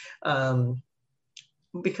 Anyway,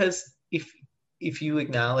 because if you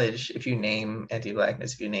acknowledge, if you name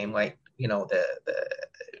anti-Blackness, if you name white,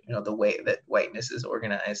 the way that whiteness is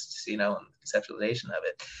organized, and the conceptualization of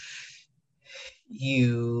it,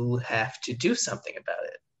 you have to do something about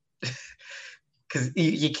it. Because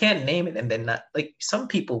you can't name it and then not, like, some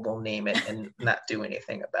people will name it and not do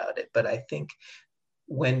anything about it. But I think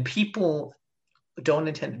when people don't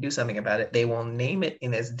intend to do something about it, they will name it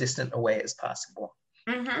in as distant a way as possible.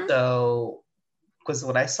 Mm-hmm. So, because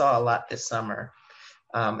what I saw a lot this summer,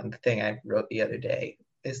 and the thing I wrote the other day,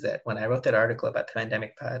 is that when I wrote that article about the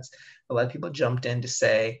pandemic pods, a lot of people jumped in to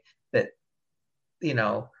say that,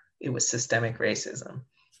 it was systemic racism,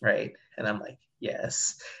 right? And I'm like,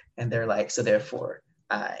 yes. And they're like, so therefore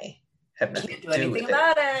I have nothing to do with it.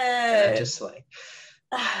 About it. And I'm just like,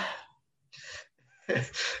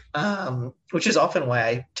 which is often why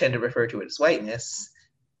I tend to refer to it as whiteness,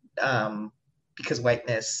 because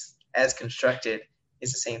whiteness as constructed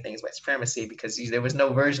is the same thing as white supremacy, because there was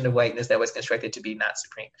no version of whiteness that was constructed to be not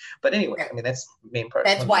supreme. But anyway, I mean, that's the main part.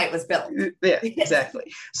 That's why it was built. Yeah,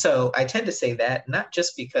 exactly. So I tend to say that, not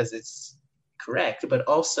just because it's correct, but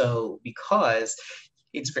also because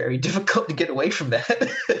it's very difficult to get away from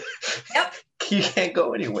that. Yep. You can't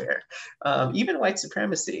go anywhere. Even white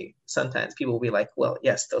supremacy, sometimes people will be like, well,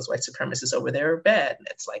 yes, those white supremacists over there are bad. And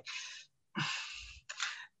it's like,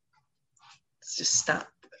 let's just stop.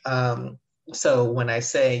 So when I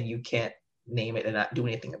say you can't name it and not do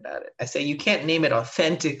anything about it, I say you can't name it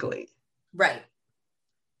authentically. Right.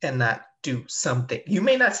 And not do something. You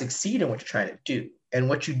may not succeed in what you're trying to do, and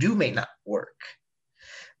what you do may not work.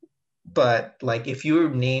 But like, if you're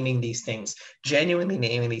naming these things, genuinely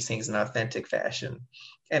naming these things in an authentic fashion,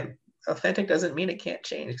 and authentic doesn't mean it can't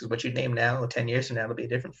change, because what you name now, 10 years from now, it'll be a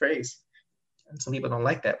different phrase. And some people don't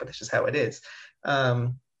like that, but that's just how it is.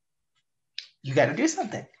 You got to do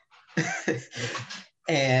something.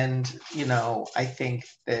 And, I think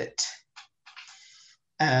that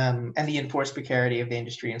And the enforced precarity of the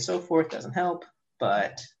industry and so forth doesn't help,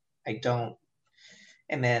 but I don't.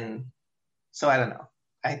 And then, so I don't know.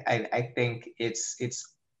 I think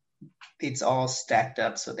it's all stacked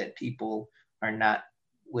up so that people are not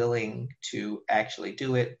willing to actually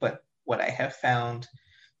do it. But what I have found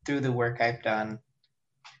through the work I've done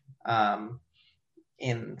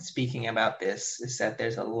in speaking about this is that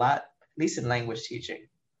there's a lot, at least in language teaching,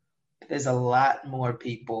 there's a lot more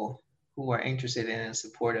people who are interested in and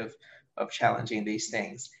supportive of challenging these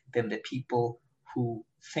things than the people who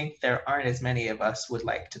think there aren't as many of us would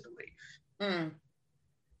like to believe. Mm.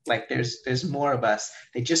 Like there's more of us.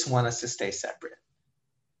 They just want us to stay separate.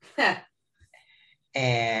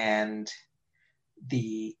 And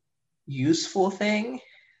the useful thing,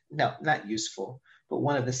 no, not useful, but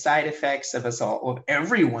one of the side effects of us all, of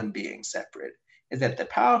everyone being separate, is that the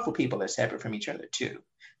powerful people are separate from each other too.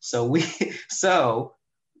 So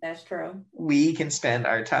that's true. We can spend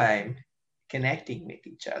our time connecting with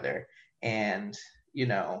each other, and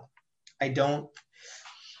I don't.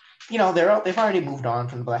 They've already moved on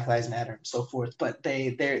from the Black Lives Matter and so forth, but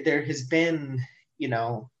there has been,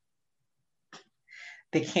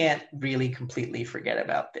 they can't really completely forget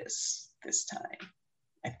about this time,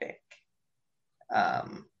 I think.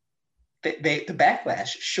 The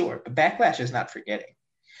backlash, sure, but backlash is not forgetting.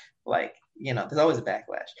 Like, there's always a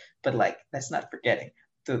backlash, but like, that's not forgetting.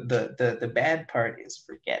 The bad part is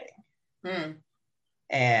forgetting.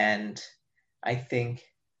 And I think,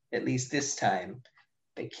 at least this time,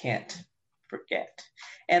 they can't forget.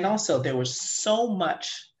 And also, there was so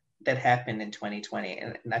much that happened in 2020,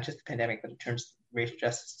 and not just the pandemic, but in terms of racial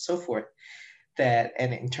justice and so forth,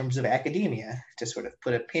 and in terms of academia, to sort of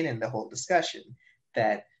put a pin in the whole discussion,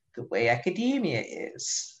 that the way academia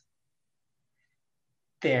is,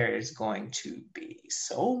 there is going to be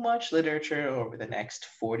so much literature over the next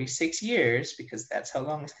 46 years, because that's how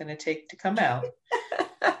long it's going to take to come out,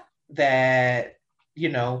 that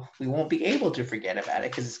we won't be able to forget about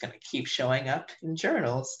it because it's going to keep showing up in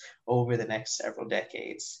journals over the next several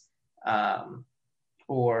decades.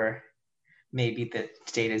 Or maybe the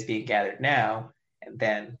data is being gathered now, and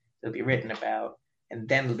then it'll be written about, and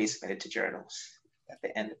then it'll be submitted to journals at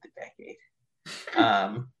the end of the decade.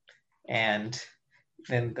 And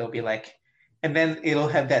then they'll be like, and then it'll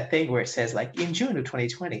have that thing where it says, like, in June of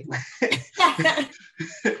 2020.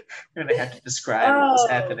 You're going to have to describe what was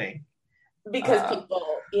happening. Because people,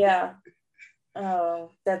 yeah. Oh,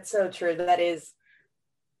 that's so true. That is.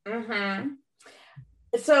 Mm-hmm.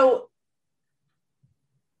 So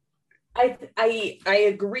I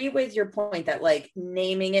agree with your point that, like,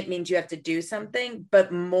 naming it means you have to do something,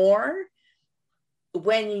 but more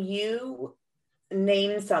when you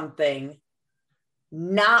name something,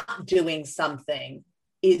 not doing something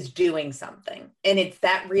is doing something. And it's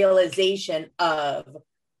that realization of,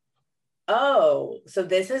 oh, so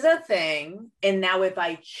this is a thing. And now if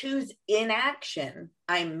I choose inaction,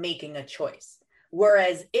 I'm making a choice.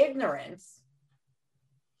 Whereas ignorance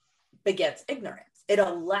begets ignorance. It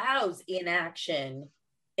allows inaction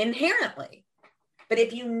inherently. But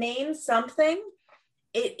if you name something,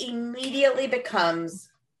 it immediately becomes,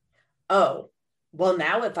 oh, well,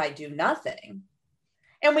 now if I do nothing,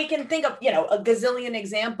 and we can think of, a gazillion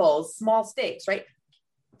examples, small stakes, right?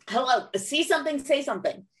 Hello, see something, say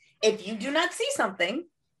something. If you do not see something,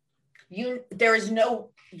 you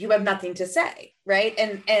have nothing to say, right?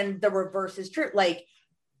 And the reverse is true. Like,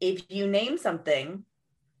 if you name something,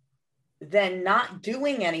 then not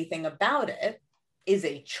doing anything about it is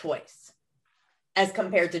a choice, as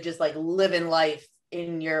compared to just like living life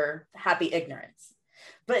in your happy ignorance.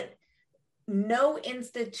 But no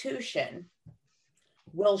institution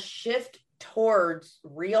will shift towards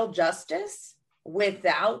real justice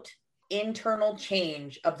without internal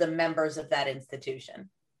change of the members of that institution.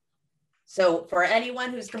 So for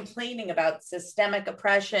anyone who's complaining about systemic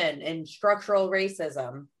oppression and structural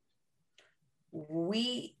racism,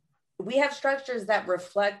 we have structures that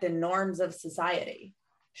reflect the norms of society.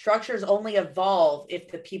 Structures only evolve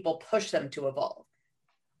if the people push them to evolve.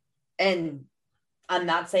 And I'm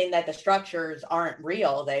not saying that the structures aren't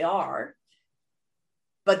real, they are,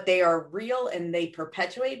 but they are real and they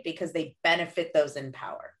perpetuate because they benefit those in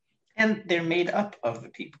power. And they're made up of the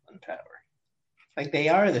people in power. Like, they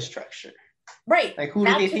are the structure. Right. Like, who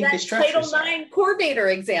do they think the structures Title IX coordinator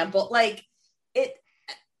example, like,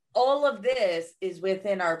 all of this is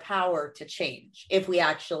within our power to change if we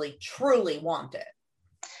actually truly want it.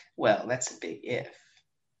 Well, that's a big if.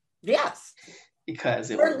 Yes. Because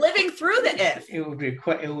we're living through the if.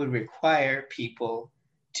 It would require people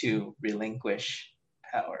to relinquish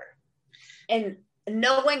power. And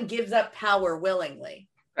no one gives up power willingly.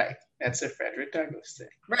 Right. That's a Frederick Douglass thing.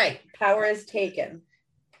 Right. Power is taken.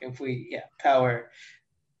 Power.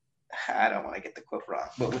 I don't want to get the quote wrong,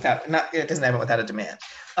 but it doesn't happen without a demand.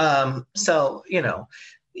 So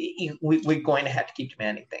we're going to have to keep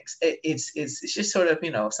demanding things. It's just sort of,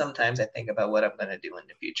 sometimes I think about what I'm going to do in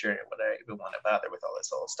the future and what I even want to bother with all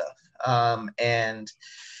this old stuff. And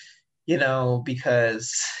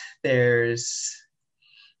because there's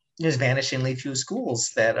vanishingly few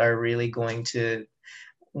schools that are really going to.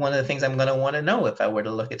 One of the things I'm going to want to know if I were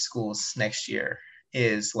to look at schools next year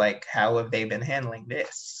is like, how have they been handling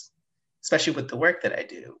this? Especially with the work that I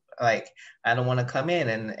do. Like, I don't want to come in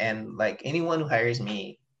and like anyone who hires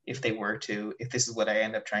me, if this is what I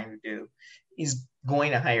end up trying to do, is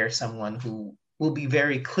going to hire someone who will be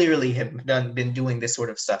very clearly been doing this sort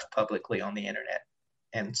of stuff publicly on the internet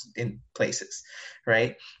and in places,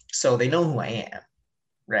 right? So they know who I am,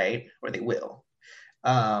 right? Or they will.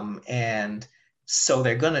 And so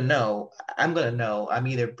they're going to know, I'm going to know I'm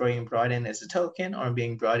either being brought in as a token or I'm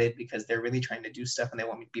being brought in because they're really trying to do stuff and they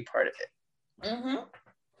want me to be part of it. Mm-hmm.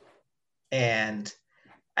 And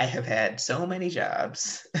I have had so many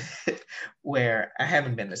jobs where I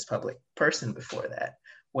haven't been this public person before that,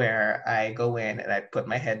 where I go in and I put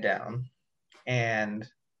my head down and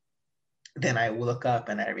then I look up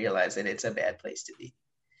and I realize that it's a bad place to be.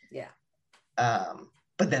 Yeah.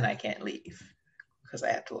 But then I can't leave because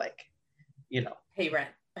I have to pay rent.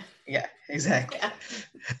 Yeah, exactly. Yeah.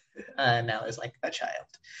 Now there's like a child.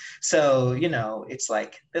 So, it's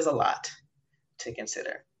like, there's a lot to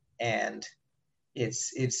consider. And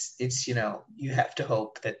it's you have to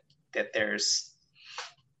hope that there's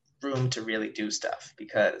room to really do stuff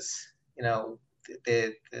because,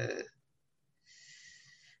 the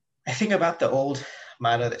I think about the old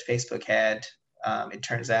motto that Facebook had. It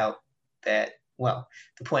turns out that, well,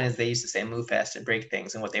 the point is they used to say move fast and break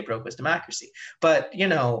things, and what they broke was democracy. But,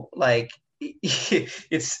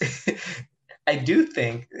 it's I do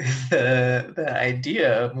think the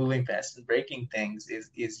idea of moving fast and breaking things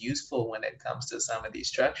is useful when it comes to some of these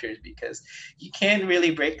structures, because you can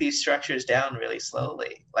really break these structures down really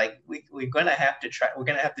slowly. Like we're gonna have to try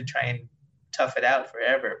and tough it out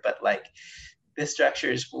forever, but like the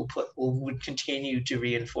structures would continue to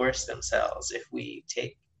reinforce themselves if we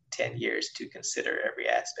take 10 years to consider every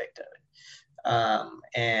aspect of it.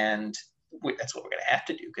 And that's what we're going to have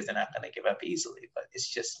to do because they're not going to give up easily. But it's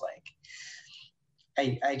just like,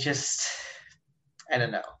 I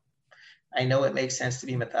don't know. I know it makes sense to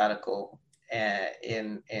be methodical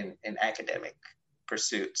in academic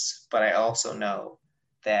pursuits, but I also know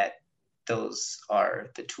that those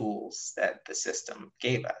are the tools that the system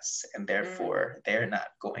gave us, and therefore they're not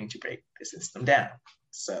going to break the system down.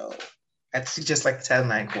 So that's just like the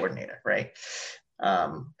Title IX coordinator, right?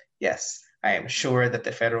 Yes, I am sure that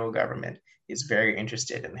the federal government is very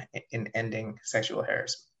interested in ending sexual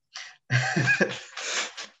harassment.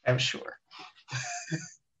 I'm sure.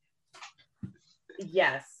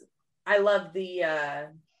 Yes, I love the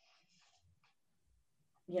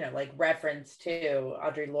reference to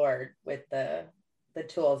Audre Lorde with the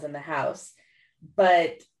tools in the house,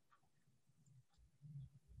 but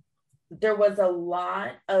there was a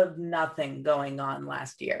lot of nothing going on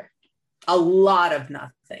last year. A lot of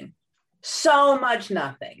nothing. So much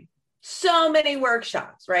nothing. So many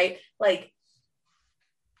workshops, right? Like,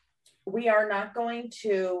 we are not going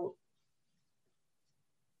to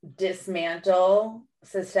dismantle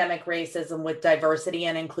systemic racism with diversity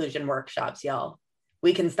and inclusion workshops, y'all.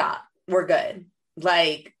 We can stop. We're good.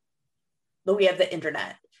 Like, but we have the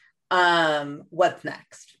internet. What's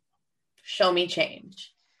next? Show me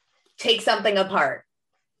change. Take something apart.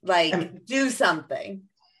 Like, do something.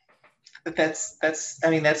 But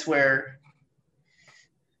that's where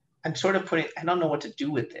I'm sort of I don't know what to do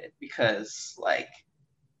with it, because like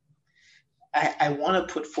I want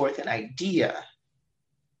to put forth an idea,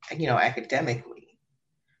 academically,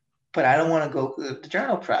 but I don't want to go through the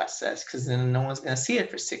journal process because then no one's going to see it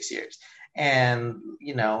for 6 years. And,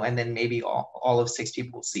 and then maybe all of 6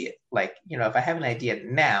 people will see it. Like, if I have an idea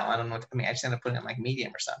now, I don't know I just end up putting it in like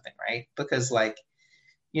Medium or something, right? Because like,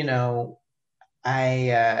 the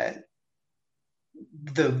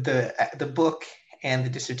book and the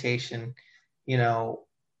dissertation,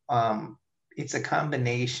 it's a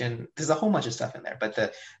combination. There's a whole bunch of stuff in there, but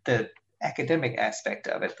the academic aspect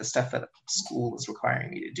of it, the stuff that school is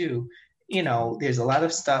requiring me to do, there's a lot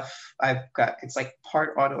of stuff I've got. It's like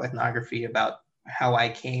part autoethnography about how I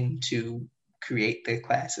came to create the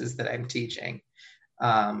classes that I'm teaching.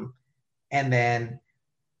 And then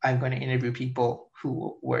I'm going to interview people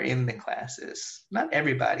who were in the classes. Not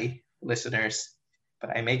everybody, listeners,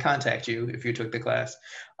 but I may contact you if you took the class.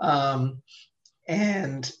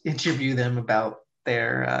 and interview them about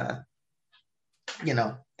their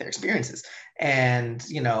their experiences and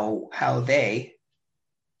how they,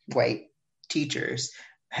 white teachers,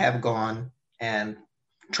 have gone and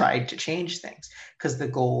tried to change things, because the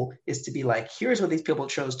goal is to be like, here's what these people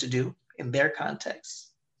chose to do in their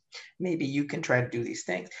context. Maybe you can try to do these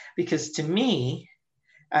things. Because to me,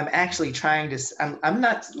 I'm actually I'm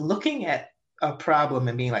not looking at a problem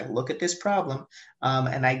and being like, look at this problem.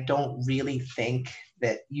 And I don't really think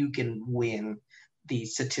that you can win the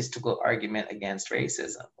statistical argument against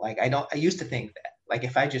racism. Like, I used to think that, like,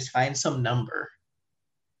 if I just find some number,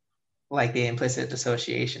 like the implicit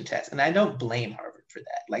association test, and I don't blame Harvard for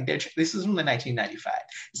that. Like, this is from the 1995.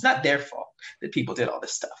 It's not their fault that people did all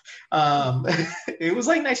this stuff. It was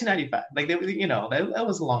like 1995. Like, that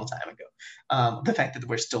was a long time ago. The fact that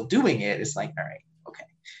we're still doing it is like, all right, okay.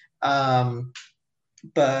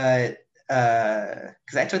 But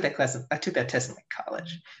because I took that test in like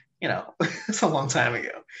college. It's a long time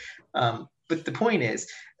ago. But the point is,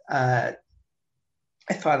 I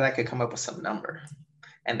thought I could come up with some number,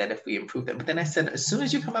 and that if we improve it. But then I said, as soon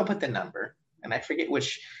as you come up with the number, and I forget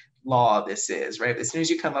which law this is, right? As soon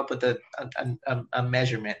as you come up with a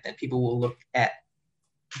measurement, then people will look at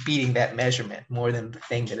beating that measurement more than the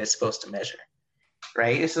thing that it's supposed to measure,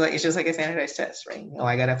 right? It's just like a standardized test, right?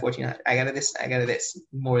 I got a 1400, I got a this,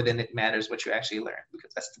 more than it matters what you actually learn,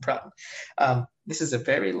 because that's the problem. This is a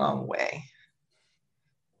very long way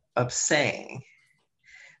of saying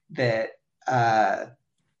that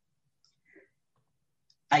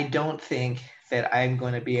I don't think that I'm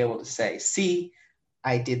going to be able to say, see,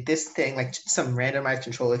 I did this thing, like some randomized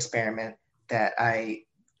control experiment that I,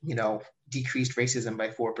 decreased racism by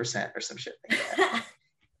 4% or some shit like that.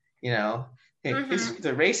 Mm-hmm.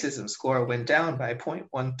 The racism score went down by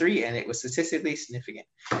 0.13 and it was statistically significant,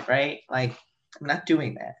 right? Like, I'm not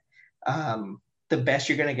doing that. The best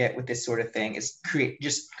you're going to get with this sort of thing is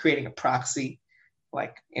creating a proxy,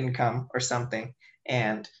 like income or something,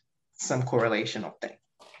 and some correlational thing.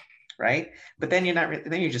 Right? But then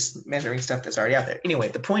you're just measuring stuff that's already out there. Anyway,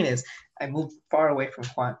 the point is, I moved far away from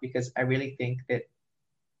quant because I really think that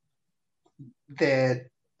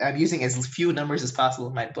I'm using as few numbers as possible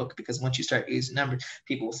in my book, because once you start using numbers,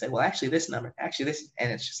 people will say, well, actually this number, actually this,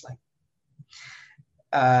 and it's just like,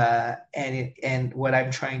 and what I'm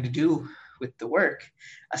trying to do with the work,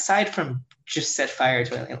 aside from just set fire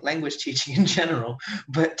to language teaching in general,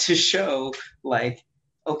 but to show like,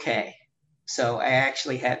 okay, so I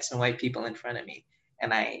actually had some white people in front of me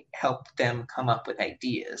and I helped them come up with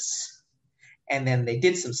ideas. And then they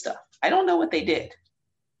did some stuff. I don't know what they did,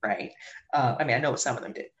 right? I know what some of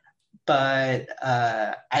them did, but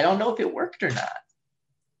I don't know if it worked or not.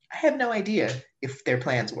 I have no idea if their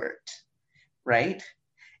plans worked, right?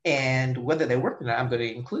 And whether they worked or not, I'm going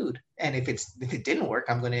to include. And if it didn't work,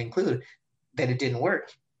 I'm going to include that it didn't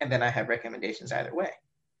work. And then I have recommendations either way.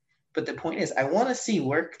 But the point is, I want to see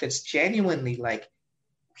work that's genuinely like,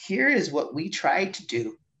 here is what we tried to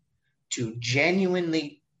do to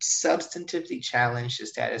genuinely, substantively challenge the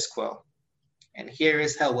status quo. And here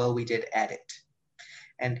is how well we did at it.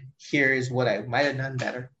 And here is what I might have done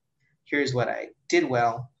better. Here's what I did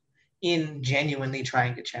well in genuinely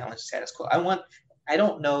trying to challenge the status quo. I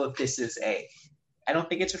don't know if this is I don't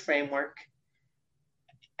think it's a framework.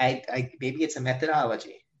 Maybe it's a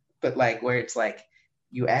methodology, but like where it's like,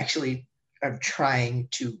 you actually are trying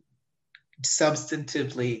to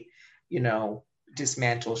substantively,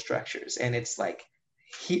 dismantle structures. And it's like,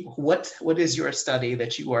 what is your study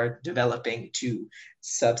that you are developing to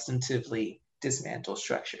substantively dismantle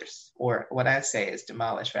structures? Or what I say is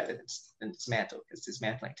demolish rather than dismantle, because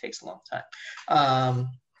dismantling takes a long time.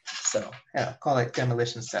 So call it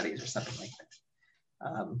demolition studies or something like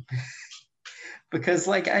that. Because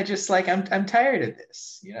like, I'm tired of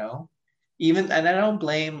this, and I don't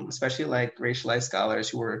blame, especially like racialized scholars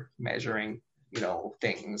who are measuring,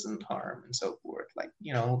 things and harm and so forth. Like,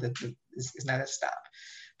 it's not a stop.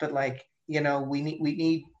 But like, we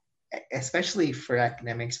need, especially for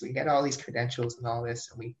academics, we get all these credentials and all this,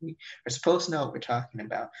 and we are supposed to know what we're talking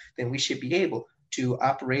about. Then we should be able to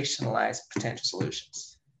operationalize potential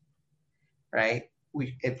solutions, right?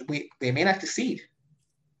 They may not succeed.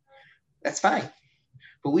 That's fine.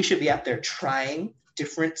 But we should be out there trying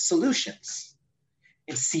different solutions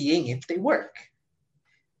and seeing if they work.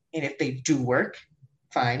 And if they do work,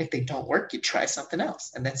 fine. If they don't work, you try something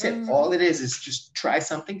else. And that's it. All it is just try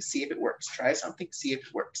something, see if it works. Try something, see if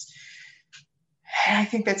it works. I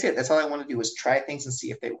think that's it. That's all I want to do, is try things and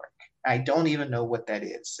see if they work. I don't even know what that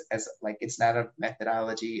is. It's not a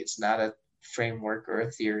methodology. It's not a framework or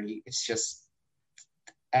a theory. It's just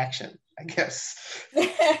action, I guess.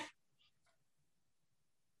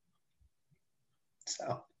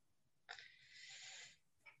 So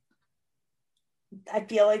I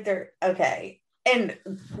feel like they're okay. And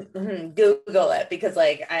Google it, because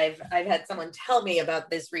like I've had someone tell me about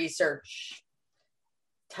this research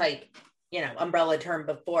type, umbrella term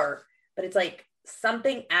before, but it's like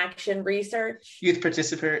something action research. Youth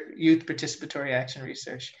participatory action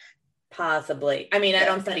research. Possibly. I mean, I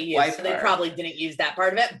don't study youth, so they probably didn't use that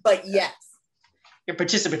part of it, but yes. Your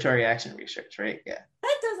participatory action research, right? Yeah.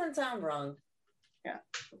 That doesn't sound wrong. Yeah.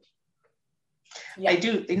 I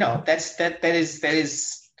do, that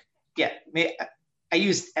is, yeah. I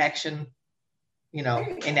used action,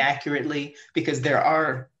 inaccurately, because there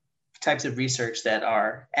are types of research that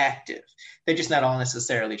are active. They're just not all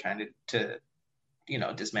necessarily trying to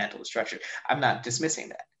dismantle the structure. I'm not dismissing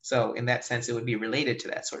that. So in that sense, it would be related to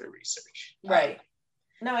that sort of research. Right.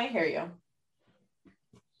 No, I hear you.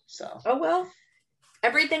 So. Oh, well,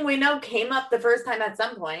 everything we know came up the first time at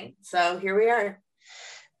some point. So here we are.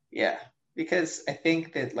 Yeah, because I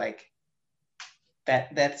think that like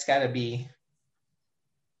that's gotta be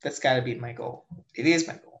my goal. It is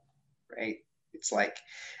my goal, right? It's like,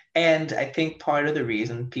 and I think part of the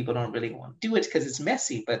reason people don't really want to do it is because it's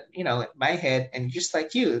messy. But in my head, and just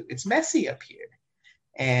like you, it's messy up here.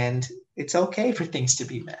 And it's okay for things to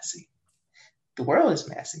be messy. The world is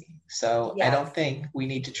messy. So yes. I don't think we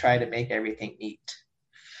need to try to make everything neat.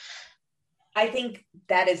 I think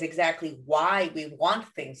that is exactly why we want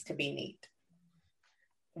things to be neat.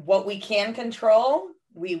 What we can control,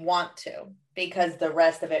 we want to, because the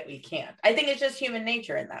rest of it we can't. I think it's just human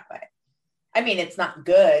nature in that way. I mean, it's not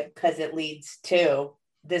good because it leads to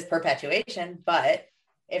this perpetuation, but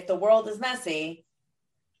if the world is messy,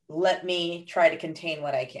 let me try to contain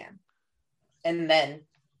what I can. And then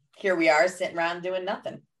here we are sitting around doing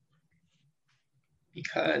nothing.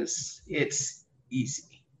 Because it's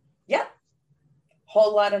easy. Yep.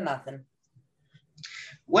 Whole lot of nothing.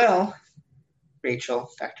 Well,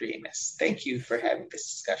 Rachel, Dr. Amos, thank you for having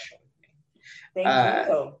this discussion with me. Thank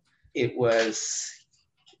you. It was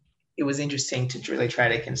interesting to really try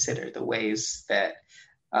to consider the ways that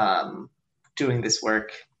doing this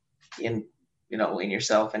work in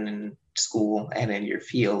yourself and in school and in your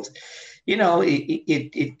field, it's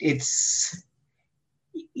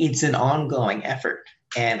an ongoing effort.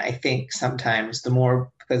 And I think sometimes the more,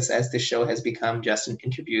 because as this show has become just an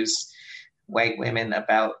interviews white women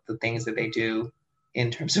about the things that they do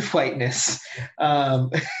in terms of whiteness,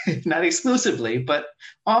 not exclusively, but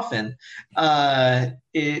often,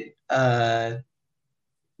 it's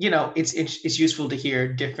useful to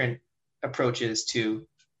hear different approaches to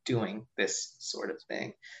doing this sort of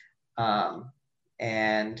thing.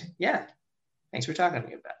 And yeah, thanks for talking to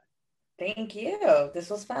me about it. Thank you. This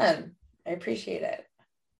was fun. I appreciate it.